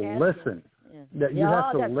have to listen. Yeah. You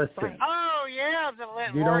have to listen. Fine. Oh yeah,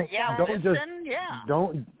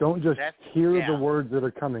 don't just hear the words that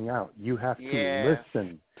are coming out. You have to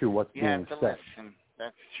listen to what's being said. Listen.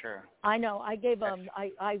 That's true. I know. I gave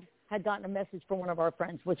I had gotten a message from one of our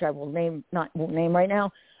friends, which I won't name right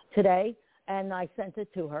now, today, and I sent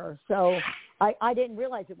it to her. So I didn't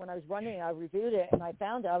realize it when I was running. I reviewed it and I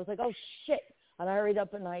found it. I was like, oh shit! And I hurried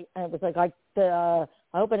up and I was like, I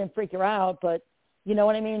hope I didn't freak her out, but you know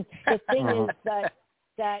what I mean. The thing is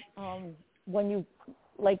that when you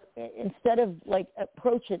instead of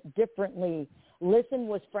approach it differently, listen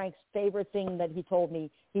was Frank's favorite thing that he told me.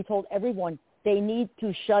 He told everyone they need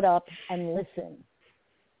to shut up and listen.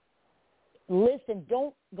 Listen.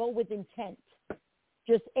 Don't go with intent.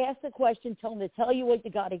 Just ask the question. Tell them to tell you what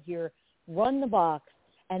you got to hear. Run the box,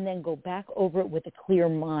 and then go back over it with a clear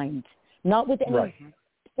mind, not with any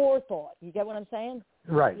forethought. You get what I'm saying?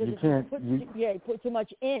 Right. Because you can't. You put too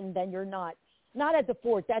much in, then you're not at the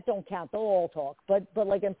fort. That don't count. They'll all talk. But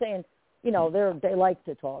like I'm saying, they like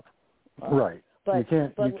to talk. Right. But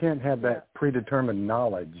you can't have that predetermined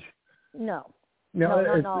knowledge. No.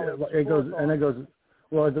 It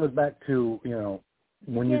goes back to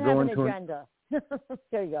when you go into an agenda.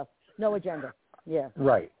 There you go. No agenda. Yeah.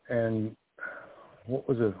 Right. And what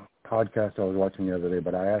was a podcast I was watching the other day?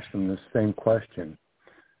 But I asked them this same question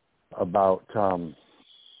about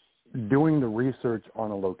doing the research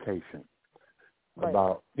on a location. Right.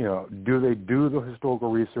 About do they do the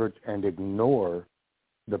historical research and ignore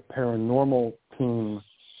the paranormal team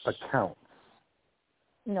accounts?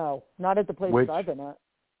 No, not at the places I've been at.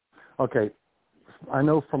 Okay, I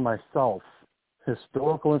know for myself,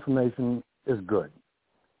 historical information is good.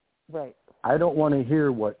 Right. I don't want to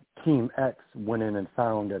hear what Team X went in and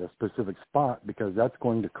found at a specific spot because that's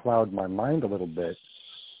going to cloud my mind a little bit,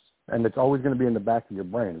 and it's always going to be in the back of your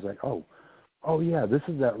brain. It's like, oh yeah, this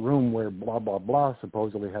is that room where blah, blah, blah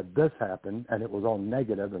supposedly had this happen, and it was all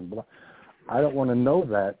negative and blah. I don't want to know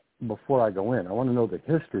that before I go in. I want to know the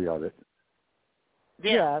history of it.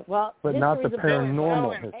 Yeah, well, but not the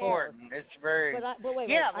paranormal history. Important. It's very. But wait,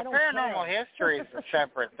 the paranormal history is a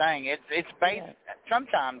separate thing. It's based.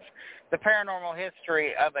 Sometimes the paranormal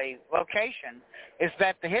history of a location is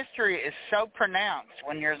that the history is so pronounced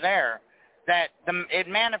when you're there that it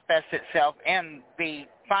manifests itself in the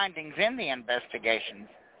findings in the investigations.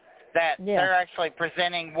 That they're actually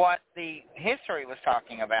presenting what the history was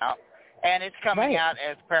talking about, and it's coming out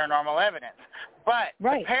as paranormal evidence. But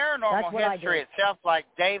the paranormal history itself, like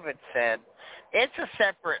David said, it's a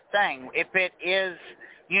separate thing. If it is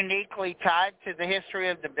uniquely tied to the history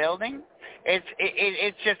of the building,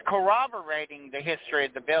 it's just corroborating the history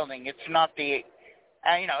of the building. It's not the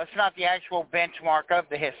it's not the actual benchmark of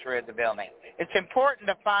the history of the building. It's important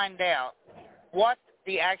to find out what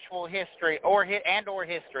the actual history or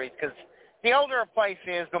histories, because the older a place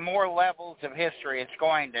is, the more levels of history it's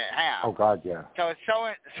going to have. Oh God, yeah. So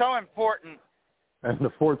it's so important. And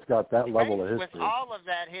the fort's got that level of history. With all of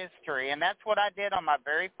that history, and that's what I did on my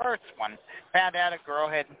very first one. Found out a girl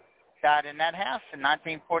had died in that house in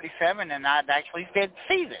 1947, and I actually did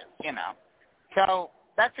see this, So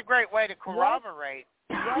that's a great way to corroborate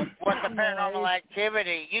what the paranormal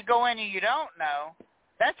activity. You go in and you don't know.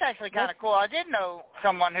 That's actually kind of cool. I did know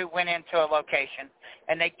someone who went into a location,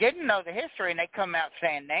 and they didn't know the history, and they come out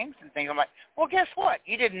saying names and things. I'm like, well, guess what?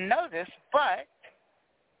 You didn't know this, but...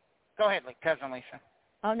 Go ahead, Cousin Lisa.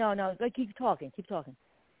 Oh, no. Keep talking.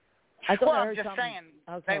 I heard just something. Saying,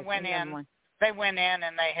 okay, they went in. They went in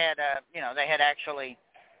and they had, they had actually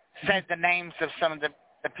said the names of some of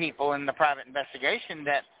the people in the private investigation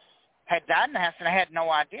that had died in the house, and I had no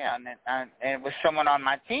idea. And it was someone on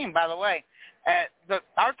my team, by the way.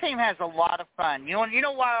 Our team has a lot of fun. You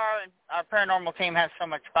know why our paranormal team has so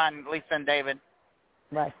much fun, Lisa and David?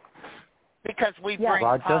 Right. Because we bring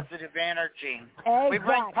positive energy. Exactly. We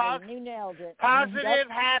bring you nailed it. Positive,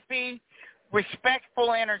 happy,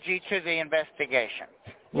 respectful energy to the investigation.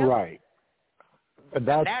 Yep. Right.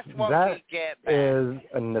 That's what we get back. Is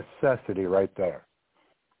a necessity right there.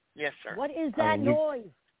 Yes, sir. What is that noise?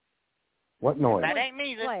 What noise? That ain't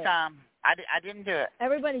me this time. I didn't do it.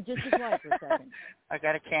 Everybody just be quiet for a second. I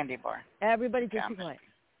got a candy bar. Everybody just be quiet.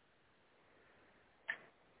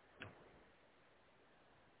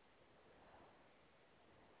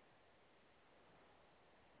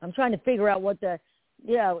 I'm trying to figure out what it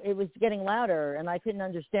was getting louder, and I couldn't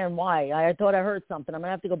understand why. I thought I heard something. I'm going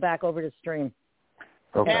to have to go back over to stream.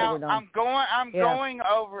 Okay. Now, I'm going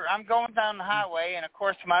down the highway, and, of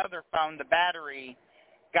course, my other phone, the battery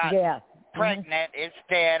got pregnant. It's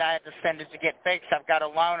dead. I had to send it to get fixed. I've got a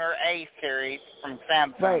Loaner A series from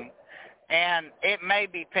Samsung. Right. And it may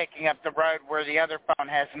be picking up the road where the other phone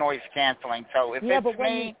has noise canceling. So if it's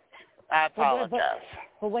me, I apologize.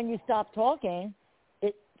 But when you stop talking,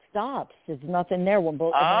 it stops. There's nothing there when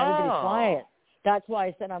everybody's quiet. That's why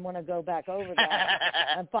I said I want to go back over that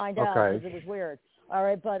and find out because it was weird. All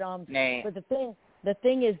right, but but the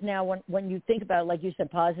thing is now when you think about it, like you said,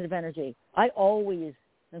 positive energy. I always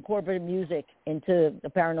incorporated music into the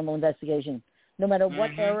paranormal investigation. No matter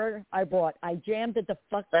what era I brought, I jammed at the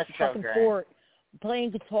fucking fort,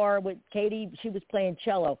 playing guitar with Katie. She was playing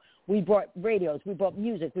cello. We brought radios. We brought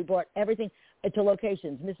music. We brought everything to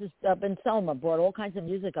locations. Mrs. Ben Selma brought all kinds of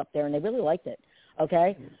music up there, and they really liked it.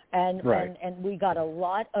 Okay, and we got a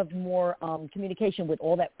lot of more communication with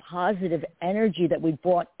all that positive energy that we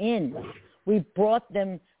brought in. We brought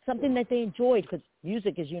them something that they enjoyed because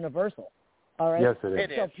music is universal. All right. Yes,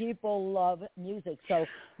 it is. So people love music. So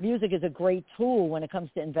music is a great tool when it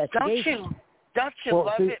comes to investigation. Don't you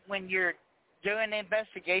love it when you're doing an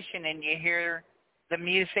investigation and you hear the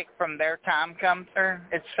music from their time come through?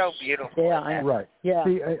 It's so beautiful. Yeah, right. Yeah.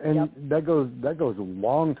 See, and that goes a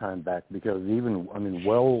long time back because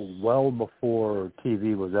well before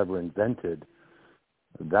TV was ever invented,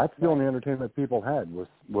 that's the only entertainment people had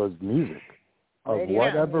was music of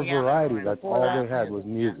whatever variety. That's all they had was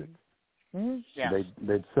music. Mm-hmm. Yeah.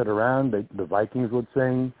 They'd sit around. The Vikings would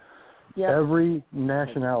sing. Yep. Every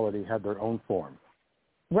nationality had their own form.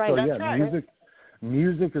 Right. So that's right.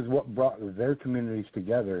 music is what brought their communities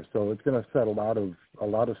together. So it's going to set a lot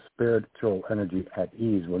of spiritual energy at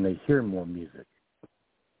ease when they hear more music.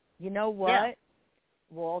 You know what? Yeah.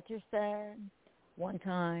 Walter said one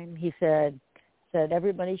time. He said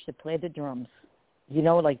everybody should play the drums. You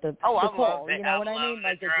know, like the call. You know what I mean?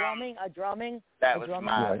 Like a drumming. That was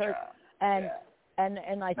my job.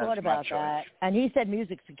 And I thought about that. And he said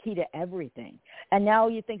music's the key to everything. And now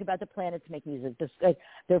you think about the planets make music.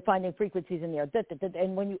 They're finding frequencies in the air.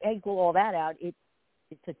 And when you equal all that out, it's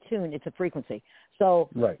a tune. It's a frequency. So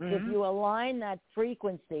if you align that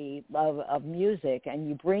frequency of music and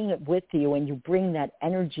you bring it with you and you bring that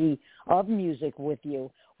energy of music with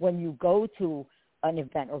you, when you go to an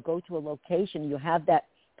event or go to a location, you have that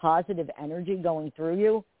positive energy going through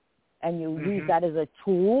you and you use that as a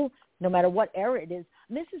tool. No matter what era it is.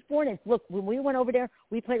 Mrs. Bourne, look, when we went over there,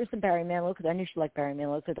 we played her some Barry Manilow because I knew she liked Barry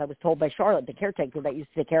Manilow because I was told by Charlotte, the caretaker that used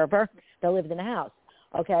to take care of her, that lived in the house.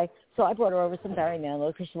 Okay? So I brought her over some Barry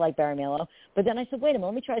Manilow because she liked Barry Manilow. But then I said, wait a minute,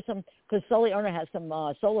 let me try some, because Sully Erna has some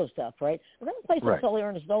solo stuff, right? We're going to play some Sully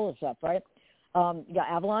Erna solo stuff, right? You got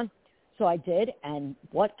Avalon. So I did, and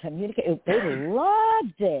what communication, they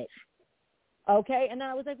loved it. Okay? And then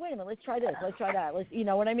I was like, wait a minute, let's try this, let's try that. You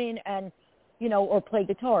know what I mean? And you know, or play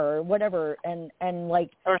guitar or whatever, and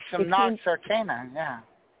like or some Nox Arcana,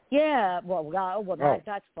 Yeah,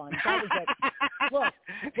 that's fun. That was it. Look,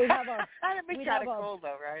 we'd have a that'd be kind of cool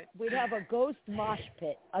though, right? We'd have a ghost mosh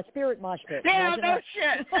pit, a spirit mosh pit. Yeah, no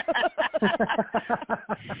shit.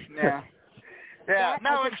 Yeah.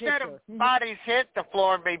 No, instead of bodies hit the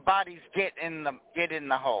floor, it'd be bodies get in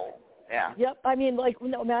the hole. Yeah. Yep. I mean, like,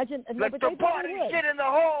 imagine. Let the bodies get in the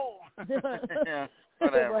hole. Yeah.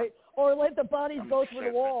 Whatever. Right. Or let the bodies go through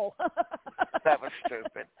the wall. That was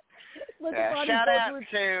stupid. Shout out to who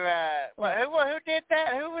did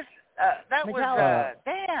that? Who was that? Metallica.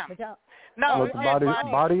 Was damn. No, who did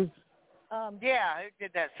bodies? Yeah, who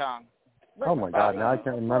did that song? Oh my God! Now I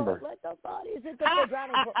can't remember. Let the bodies hit the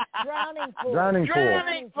drowning pool. Drowning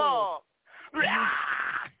pool.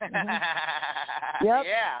 Yep.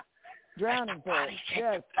 Yeah. Drowning pool.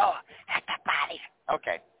 Yes. Oh, at the bodies.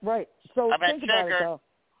 Okay. Right. So think about sugar. it, though.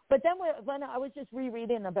 But then when I was just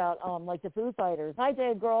rereading about like the Foo Fighters. Hi,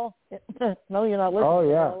 Dave Grohl. No, you're not listening. Oh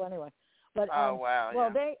yeah. To Grohl anyway. But wow.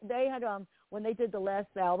 Well, they had when they did the last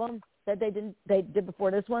album that they did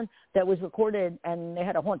before this one that was recorded, and they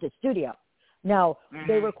had a haunted studio. Now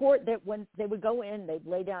they record that when they would go in, they'd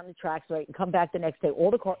lay down the tracks right and come back the next day.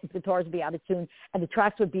 All the guitars would be out of tune, and the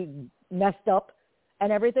tracks would be messed up.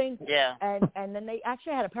 And everything. Yeah. And then they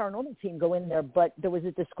actually had a paranormal team go in there, but there was a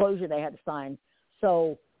disclosure they had to sign.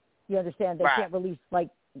 So you understand they can't release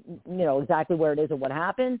exactly where it is or what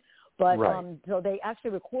happened. But so they actually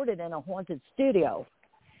recorded in a haunted studio.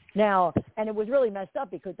 Now, and it was really messed up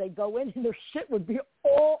because they'd go in and their shit would be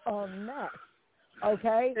all a mess.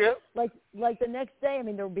 Okay? Yep. Like the next day, I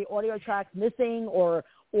mean, there would be audio tracks missing or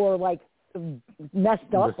like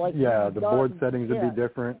messed up. The board settings would be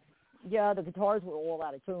different. Yeah, the guitars were all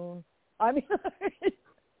out of tune. I mean,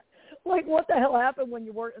 like, what the hell happened when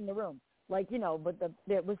you weren't in the room? Like, but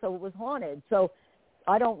it was haunted. So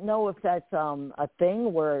I don't know if that's a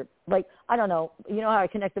thing where, like, I don't know. You know how I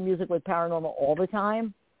connect the music with paranormal all the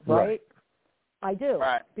time, right? I do.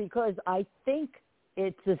 Right. Because I think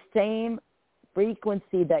it's the same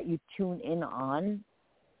frequency that you tune in on.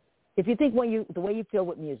 If you think the way you feel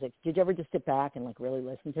with music, did you ever just sit back and, like, really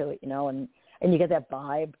listen to it, and you get that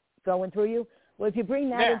vibe going through you? Well, if you bring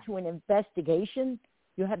that into an investigation,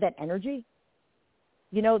 you have that energy.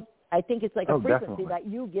 I think it's like a frequency that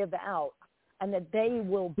you give out and that they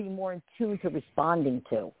will be more in tune to responding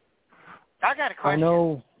to. I got a question. I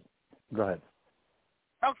know. Go ahead.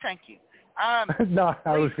 Oh, thank you. No,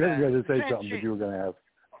 I was going to say Lisa, something, but you were going to ask.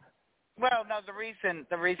 Well, no, the reason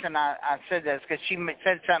I said this because she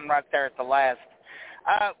said something right there at the last.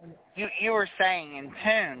 You were saying in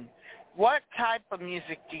tune. What type of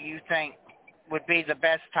music do you think would be the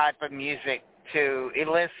best type of music to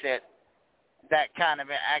elicit that kind of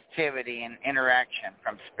activity and interaction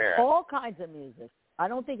from spirit? All kinds of music. I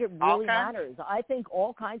don't think it really matters. I think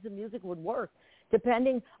all kinds of music would work.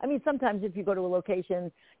 Depending, I mean, sometimes if you go to a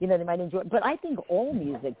location, they might enjoy it. But I think all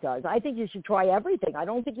music does. I think you should try everything. I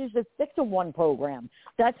don't think you should stick to one program.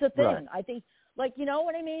 That's the thing. Right. I think, like, you know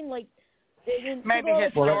what I mean? Like, maybe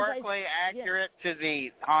historically accurate to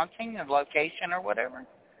the haunting of location or whatever.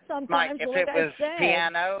 Sometimes, like if it was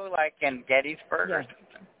piano, like in Gettysburg or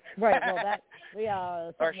something. Right. Well, that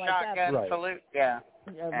or like shotgun that. salute. Yeah.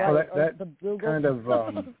 Well, that kind of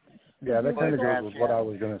that kind of goes with what I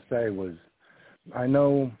was going to say was, I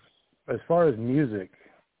know as far as music,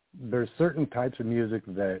 there's certain types of music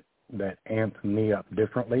that amp me up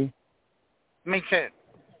differently. Me too.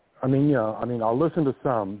 I mean, I'll listen to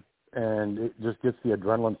some, and it just gets the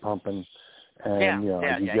adrenaline pumping, and you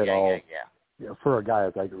get all. Yeah, for a guy,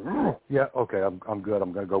 it's like, okay, I'm good.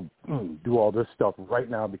 I'm gonna go do all this stuff right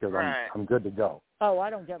now because I'm good to go. Oh,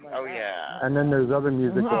 I don't get like that. Oh yeah. And then there's other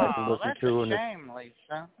music that I can listen to, that's a shame,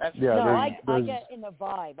 Lisa. That's I get in the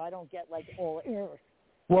vibe. I don't get like all ears.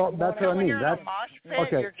 Well, that's what I mean. That's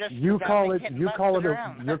okay. You're calling it a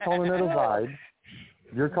vibe.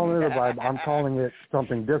 You're calling it a vibe. I'm calling it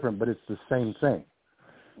something different, but it's the same thing.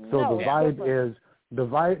 So the vibe is the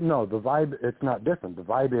vibe. No, the vibe. It's not different. The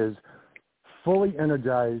vibe is fully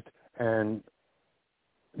energized and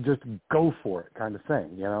just go for it kind of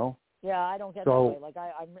thing, Yeah, I don't get that way. Like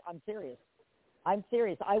I'm serious. I'm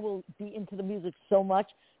serious. I will be into the music so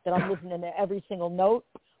much that I'm listening to every single note.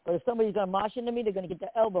 But if somebody's going to mosh into me, they're going to get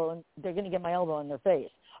the elbow, and they're going to get my elbow in their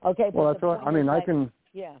face. Okay. Well, that's what I mean. I can.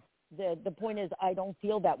 Yeah. The point is, I don't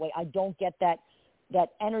feel that way. I don't get that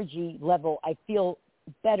energy level. I feel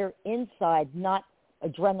better inside, not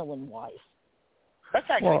adrenaline wise. That's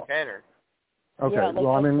actually better. Okay. Yeah,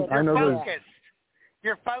 well, I mean, I know focused.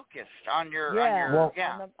 You're focused on your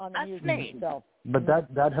on the music neat. itself. But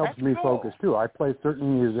that helps me focus too. I play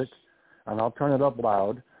certain music, and I'll turn it up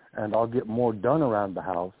loud, and I'll get more done around the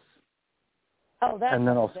house. Oh, that's and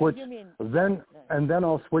then I'll switch. Then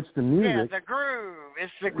I'll switch the music. Yeah, the groove.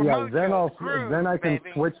 It's the groove. Yeah, then I can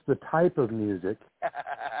switch the type of music,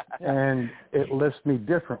 and it lifts me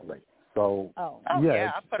differently. So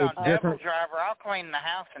yeah, I put on Devil Driver. I'll clean the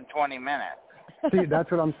house in 20 minutes. See, that's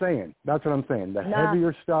what I'm saying. The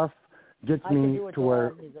heavier stuff gets me to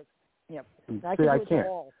where. Yep. I can't.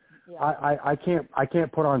 Yeah. I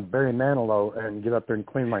can't put on Barry Manilow and get up there and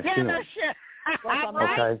clean my ceiling. No shit.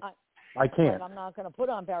 Okay. I can't. I'm not going to put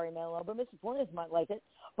on Barry Manilow, but Mrs. Fornance might like it.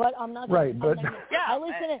 But I'm not. Right, but I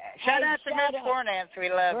listen to. Shout out to Miss Fornance. We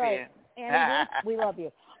love you. Annie Root, we love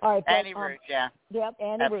you. All right, Annie Root, yeah. Yep,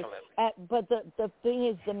 Annie Root. But the thing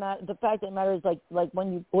is, the fact that matters, like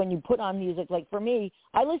when you put on music, like for me,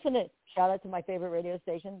 I listen to. Shout out to my favorite radio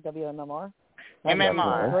station, WMMR.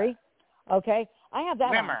 MMR. Okay, I have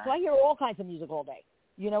that on, so I hear all kinds of music all day.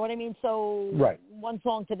 You know what I mean? So one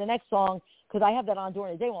song to the next song, because I have that on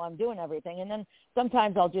during the day while I'm doing everything. And then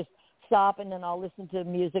sometimes I'll just stop and then I'll listen to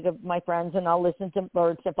music of my friends, and I'll listen to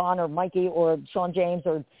or Stefan or Mikey or Sean James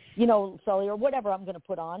or, Sully or whatever I'm going to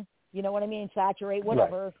put on. You know what I mean? Saturate,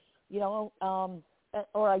 whatever,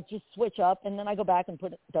 or I just switch up and then I go back and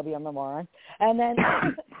put WMMR on. And then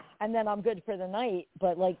and then I'm good for the night.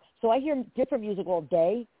 But so I hear different music all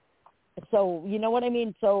day. So, you know what I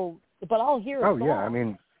mean? So, but I'll hear a song, I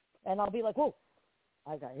mean. And I'll be like, whoa,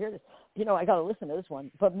 I got to hear this. I got to listen to this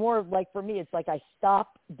one. But more like for me, it's like I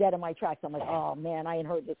stop dead in my tracks. I'm like, oh, man, I ain't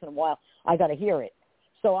heard this in a while. I got to hear it.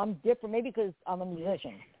 So I'm different, maybe because I'm a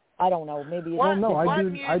musician. I don't know. Maybe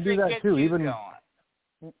I do that too. Even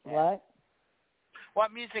what?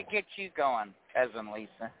 What music gets you going, Cousin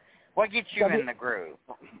Lisa? What gets you in the groove?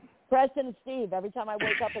 Preston and Steve, every time I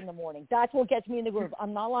wake up in the morning. That's what gets me in the groove.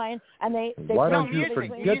 I'm not lying. And they Why don't you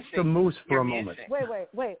forget the moose for a moment?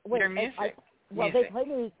 Wait. Your music.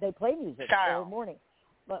 They play music style. every morning.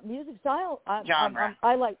 But music style, genre.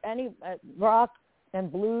 I like any rock and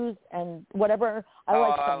blues and whatever. I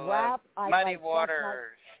like some rap. Muddy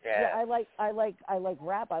Waters. Yeah, I like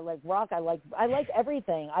rap. I like rock. I like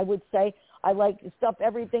everything. I would say I like stuff.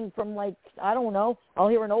 Everything from like I don't know. I'll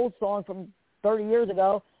hear an old song from 30 years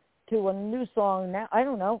ago to a new song now. I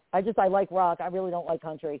don't know. I like rock. I really don't like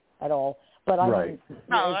country at all. But right.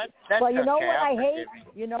 But you know what I hate?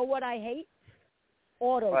 You know what I hate?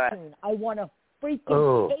 Auto-tune. I want to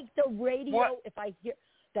freaking take the radio if I hear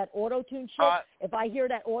that auto-tune shit. If I hear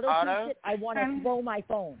that auto-tune shit, I want to throw my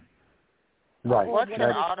phone. Right. What's an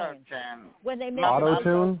auto-tune? When they make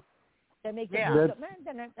auto-tune? They make they add the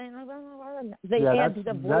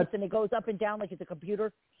voice and it goes up and down like it's a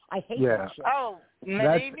computer. I hate that shit. Oh,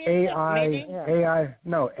 that's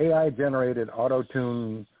AI generated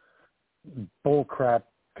auto-tune bull crap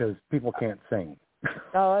because people can't sing.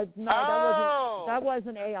 That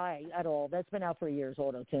wasn't AI at all. That's been out for years,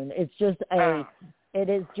 auto-tune. It's just it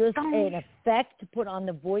is just an effect to put on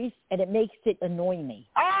the voice, and it makes it annoy me.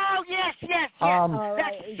 Oh, yes. The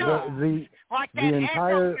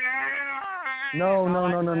entire... No.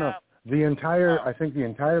 I think the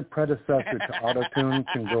entire predecessor to auto-tune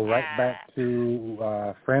can go right back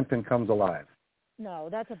to Frampton Comes Alive. No,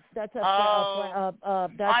 that's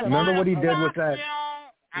remember what he did with that?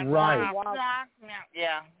 Right.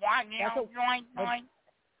 Yeah.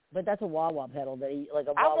 But that's a wah-wah pedal that he like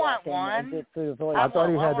a I wah-wah want thing one. that through the voice. I thought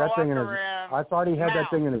he had that thing in his. I thought he had that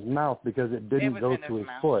thing in his mouth because it didn't go to his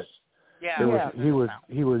foot. Yeah. He was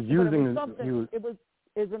using. It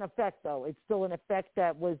was an effect though. It's still an effect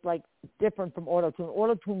that was like different from auto-tune.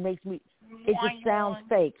 Auto-tune makes me. It just sounds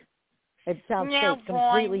fake. It sounds fake,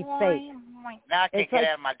 completely fake. Now I can't get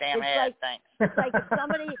out of my damn head. Thanks. It's like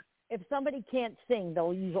if somebody can't sing,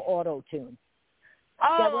 they'll use auto-tune.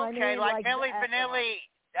 Oh, okay, like Milli Vanilli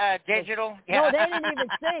digital. No, they didn't even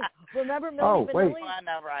sing. Remember Milli Vanilli? Wait. I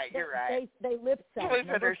know, right. You're right. They lip sync. You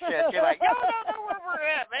listen to their shit. You're like, y'all don't know where we're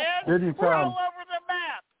at, man. We're all over the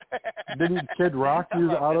map. Didn't Kid Rock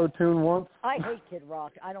use auto-tune once? I hate Kid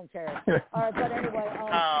Rock. I don't care. All right, but anyway.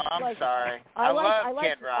 I'm sorry. I love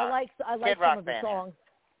Kid Rock. I like some of the songs.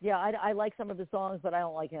 Yeah, I like some of the songs, but I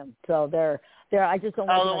don't like him. So they're I just don't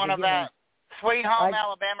like him. Oh, the one of that Sweet Home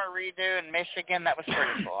Alabama redo in Michigan, that was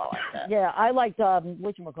pretty cool. I like that. Yeah, I liked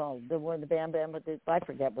whatchamacallit, the one, the Bam Bam, I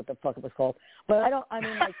forget what the fuck it was called. But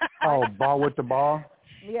Ball with the Ball?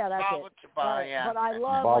 Yeah, that's Ball it. with the Ball, yeah. But I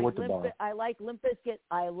love I like Limp Bizkit.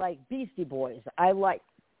 I like Beastie Boys. I like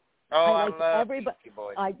love everybody. Beastie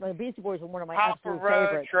Boys. Beastie Boys are one of my Papa absolute Roach,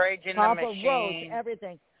 favorites. Rage in the Machine. Roach,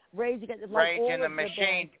 everything. Rage Against in the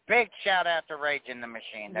Machine. Big shout out to Rage in the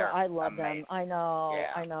Machine. They're I love amazing. them. I know.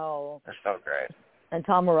 Yeah. I know. They're so great. And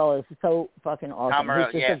Tom Morello is so fucking awesome. Tom Morello,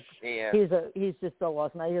 yes, he is. He's just so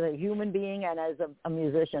awesome. He's a human being and as a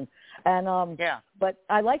musician. And yeah. But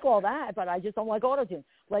I like all that, but I just don't like autotune.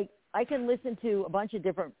 Like I can listen to a bunch of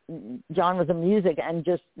different genres of music and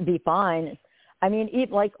just be fine. I mean,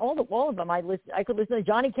 like all of them. I could listen to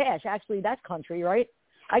Johnny Cash. Actually, that's country, right?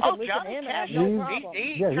 I could listen Johnny to him Cash, and have no problem.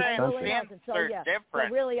 He transcends. They're different.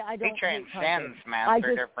 So really, I don't. He transcends, man.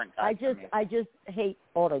 They're different types of music. I just hate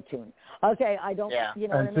autotune. Okay, I don't. Yeah. You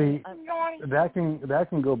know and what I mean? that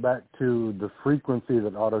can go back to the frequency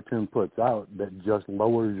that autotune puts out that just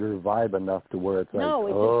lowers your vibe enough to where it's just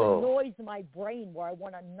annoys my brain where I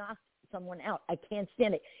want to knock someone out. I can't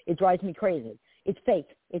stand it. It drives me crazy. It's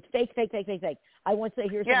fake. It's fake. I want to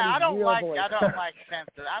hear somebody's real voice. I don't like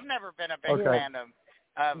sensitive. I've never been a big fan of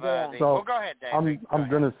the. So well, go ahead, Dave. I'm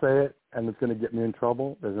going to say it, and it's going to get me in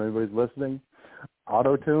trouble. If anybody's listening,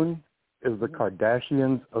 autotune is the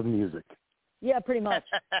Kardashians of music. Yeah, pretty much.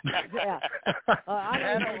 Yeah.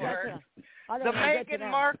 The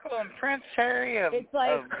Meghan Markle and Prince Harry of. It's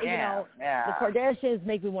like the Kardashians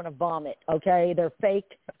make me want to vomit. Okay, they're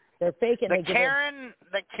fake. They're fake, and the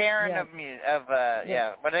Karen of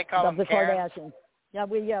what do they call them? The Kardashians. No,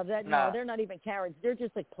 they're not even Karens. They're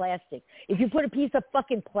just like plastic. If you put a piece of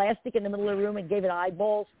fucking plastic in the middle of the room and gave it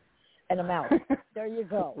eyeballs and a mouth, there you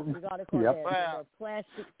go. You got a Kardashian. Yep. Well,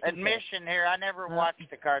 plastic. Admission here, I never watched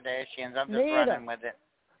the Kardashians. I'm just running with it.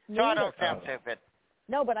 So I don't sound stupid.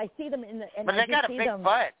 No, but I see them But they got a big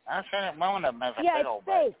butt. I said one of them has a big old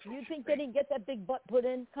butt. Yeah, it's fake. You think they didn't get that big butt put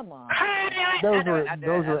in? Come on.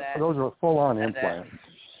 Those are full-on implants.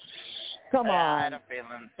 Come on. I had a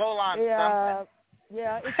feeling. Full on something.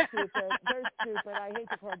 Yeah, it's stupid. They're stupid. I hate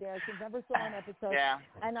the Kardashians. Never saw an episode. Yeah.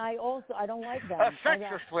 And I don't like them.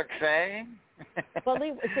 Sexist would say. So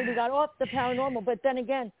we got off the paranormal, but then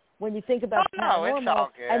again, when you think about paranormal, it's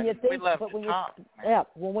all good. and you think, we love to talk.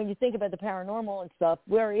 when you think about the paranormal and stuff,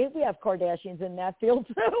 we have Kardashians in that field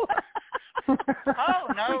too. Oh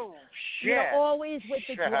no, shit! You know, always with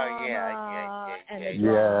the drama and the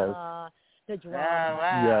drama. The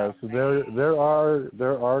drama. Yes, there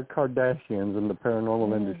are Kardashians in the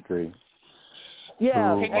paranormal industry.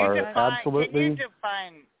 Yeah. Who Can you absolutely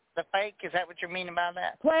define the fake? Is that what you mean about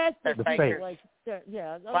that? Plastic. The fake. Like,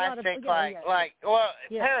 Plastic,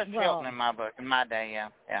 Paris Hilton in my book, in my day,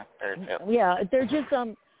 yeah, Paris Hilton. Yeah, they're just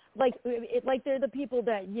like they're the people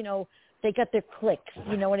that, you know, they got their clicks.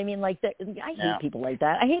 You know what I mean? Like I hate people like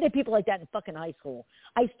that. I hated people like that in fucking high school.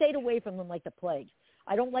 I stayed away from them like the plague.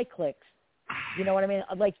 I don't like cliques. You know what I mean?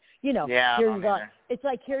 Like, you know, here you got, it's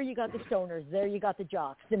like here you got the stoners, there you got the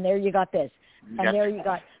jocks, and there you got this, and there you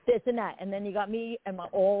got this and that, and then you got me and my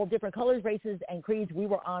all different colors, races, and creeds. We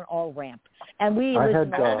were on our ramp, and we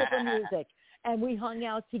listened to all different music, and we hung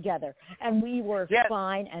out together, and we were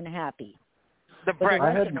fine and happy. The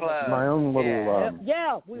Breakfast Club. I had my own little.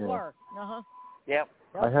 We were. Yep.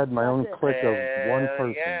 I had my own clique of one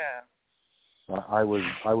person. Yeah. I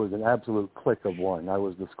was an absolute clique of one. I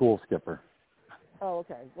was the school skipper. Oh,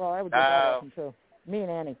 okay. Well, I would do that often too. Me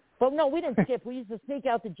and Annie. But no, we didn't skip. We used to sneak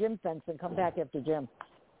out the gym fence and come back after gym.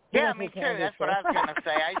 Yeah, me too. That's what I was going to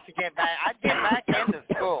say. I used to get back. I'd get back into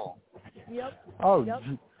school. Yep. Oh,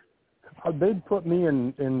 they'd put me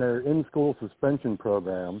in their in-school suspension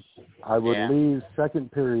program. I would leave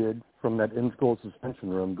second period from that in-school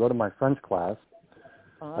suspension room, go to my French class,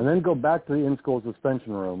 and then go back to the in-school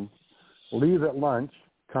suspension room, leave at lunch,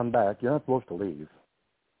 come back. You're not supposed to leave.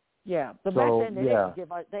 Yeah, but back then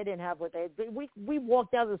they didn't have what they had. We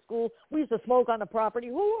walked out of the school. We used to smoke on the property.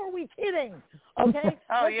 Who are we kidding? Okay.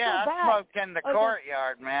 I smoked in the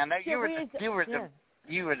courtyard, man. You were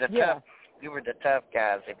the tough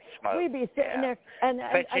guys if you smoked. We'd be sitting there and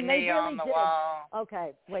put your they knee really on the wall.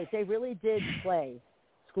 Okay, wait. They really did play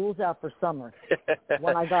School's Out for Summer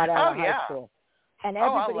when I got out of high school. And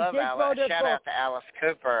everybody I love did Alice. throw their Shout out to Alice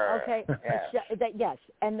Cooper. Okay. Yes.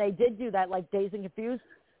 And they did do that, like Dazed and Confused.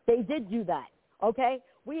 They did do that. Okay.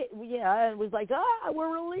 It was like we're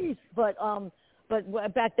released, but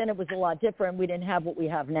back then it was a lot different. We didn't have what we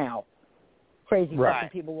have now. Crazy fucking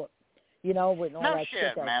people, with all that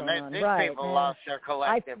shit that's man. going on. These people lost their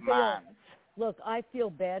collective minds. Look, I feel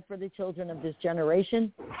bad for the children of this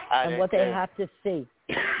generation and what they have to see.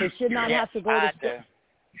 They should not have to go to school.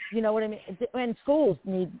 You know what I mean? And schools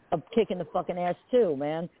need a kick in the fucking ass too,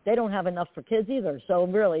 man. They don't have enough for kids either. So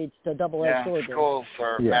really, it's a double-edged sword. Yeah, schools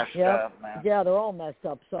are messed up, man. Yeah, they're all messed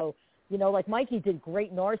up. So, like Mikey did great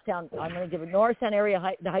in Norristown. I'm going to give it Norristown area,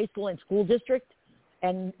 the high school and school district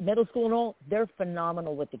and middle school and all. They're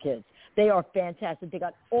phenomenal with the kids. They are fantastic. They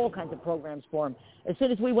got all kinds of programs for them. As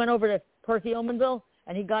soon as we went over to Perkiomenville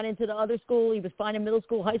and he got into the other school, he was fine in middle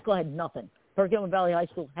school. High school had nothing. Perkiomen Valley High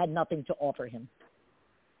School had nothing to offer him.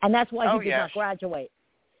 And that's why he did not graduate.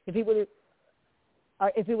 If he would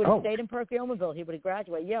have stayed in Perkiomenville, he would have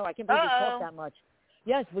graduated. Yeah, I can't believe we talked that much.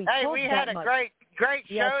 Yes, we talked that much. Hey, we had a great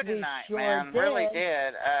show tonight, man. Did. Really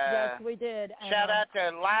did. Yes, we did. Shout out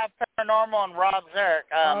to Live Paranormal and Rob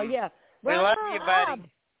Zerk. We love you, buddy.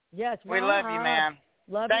 Yes, we love you, man.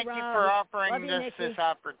 Thank you for offering this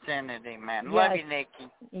opportunity, man. Yes. Love you, Nikki.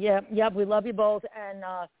 Yep, we love you both. And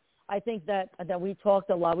I think that we talked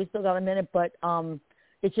a lot. We still got a minute, but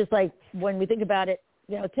it's just like when we think about it,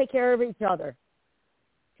 take care of each other.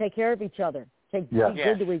 Take care of each other. Be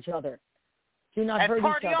good to each other. Do not hurt each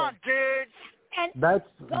other. And party on, dudes. And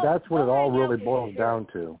that's what it all really boils down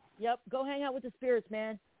to. Yep. Go hang out with the spirits,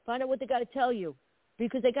 man. Find out what they got to tell you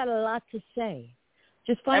because they got a lot to say.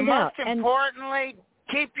 Just find out. And most importantly,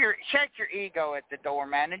 check your ego at the door,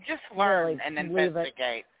 man, and just learn and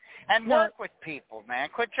investigate. And work with people, man.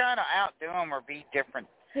 Quit trying to outdo them or be different.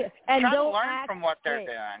 Yeah. And try don't to learn act, from what they're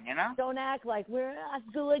doing, Don't act like we're at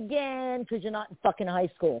school again because you're not in fucking high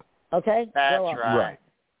school, okay? That's Grow up. right.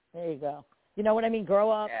 There you go. You know what I mean? Grow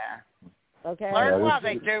up. Yeah. Okay? Learn why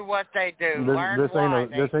they do what they do. Learn why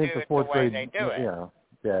they do it the way they do it.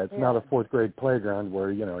 Yeah, it's not a fourth grade playground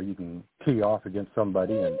where, you can tee off against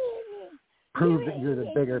somebody and prove that you're the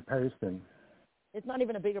bigger person. It's not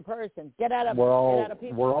even a bigger person. Get out of We're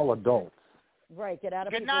people. all adults. Right, get out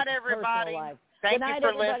of Good people's night, everybody. personal lives. Thank Good night, you for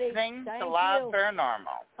everybody. listening Thank to Live you.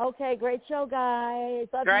 Paranormal. Okay, great show, guys.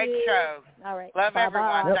 Love great you. show. All right. Love Bye-bye.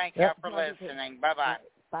 everyone. Thank you for Love listening. Bye-bye.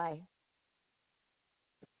 Bye.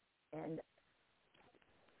 And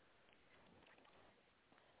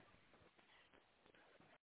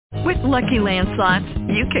With Lucky Land Slots,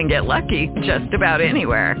 you can get lucky just about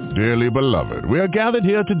anywhere. Dearly beloved, we are gathered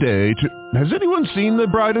here today to... Has anyone seen the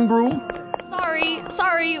bride and groom?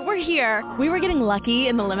 Sorry, we're here. We were getting lucky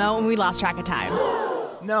in the limo and we lost track of time.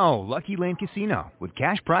 No, Lucky Land Casino, with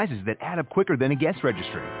cash prizes that add up quicker than a guest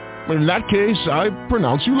registry. In that case, I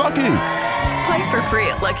pronounce you lucky. Play for free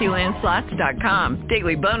at LuckyLandSlots.com.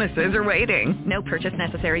 Daily bonuses are waiting. No purchase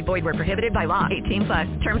necessary. Void where prohibited by law.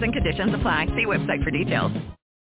 18+. Terms and conditions apply. See website for details.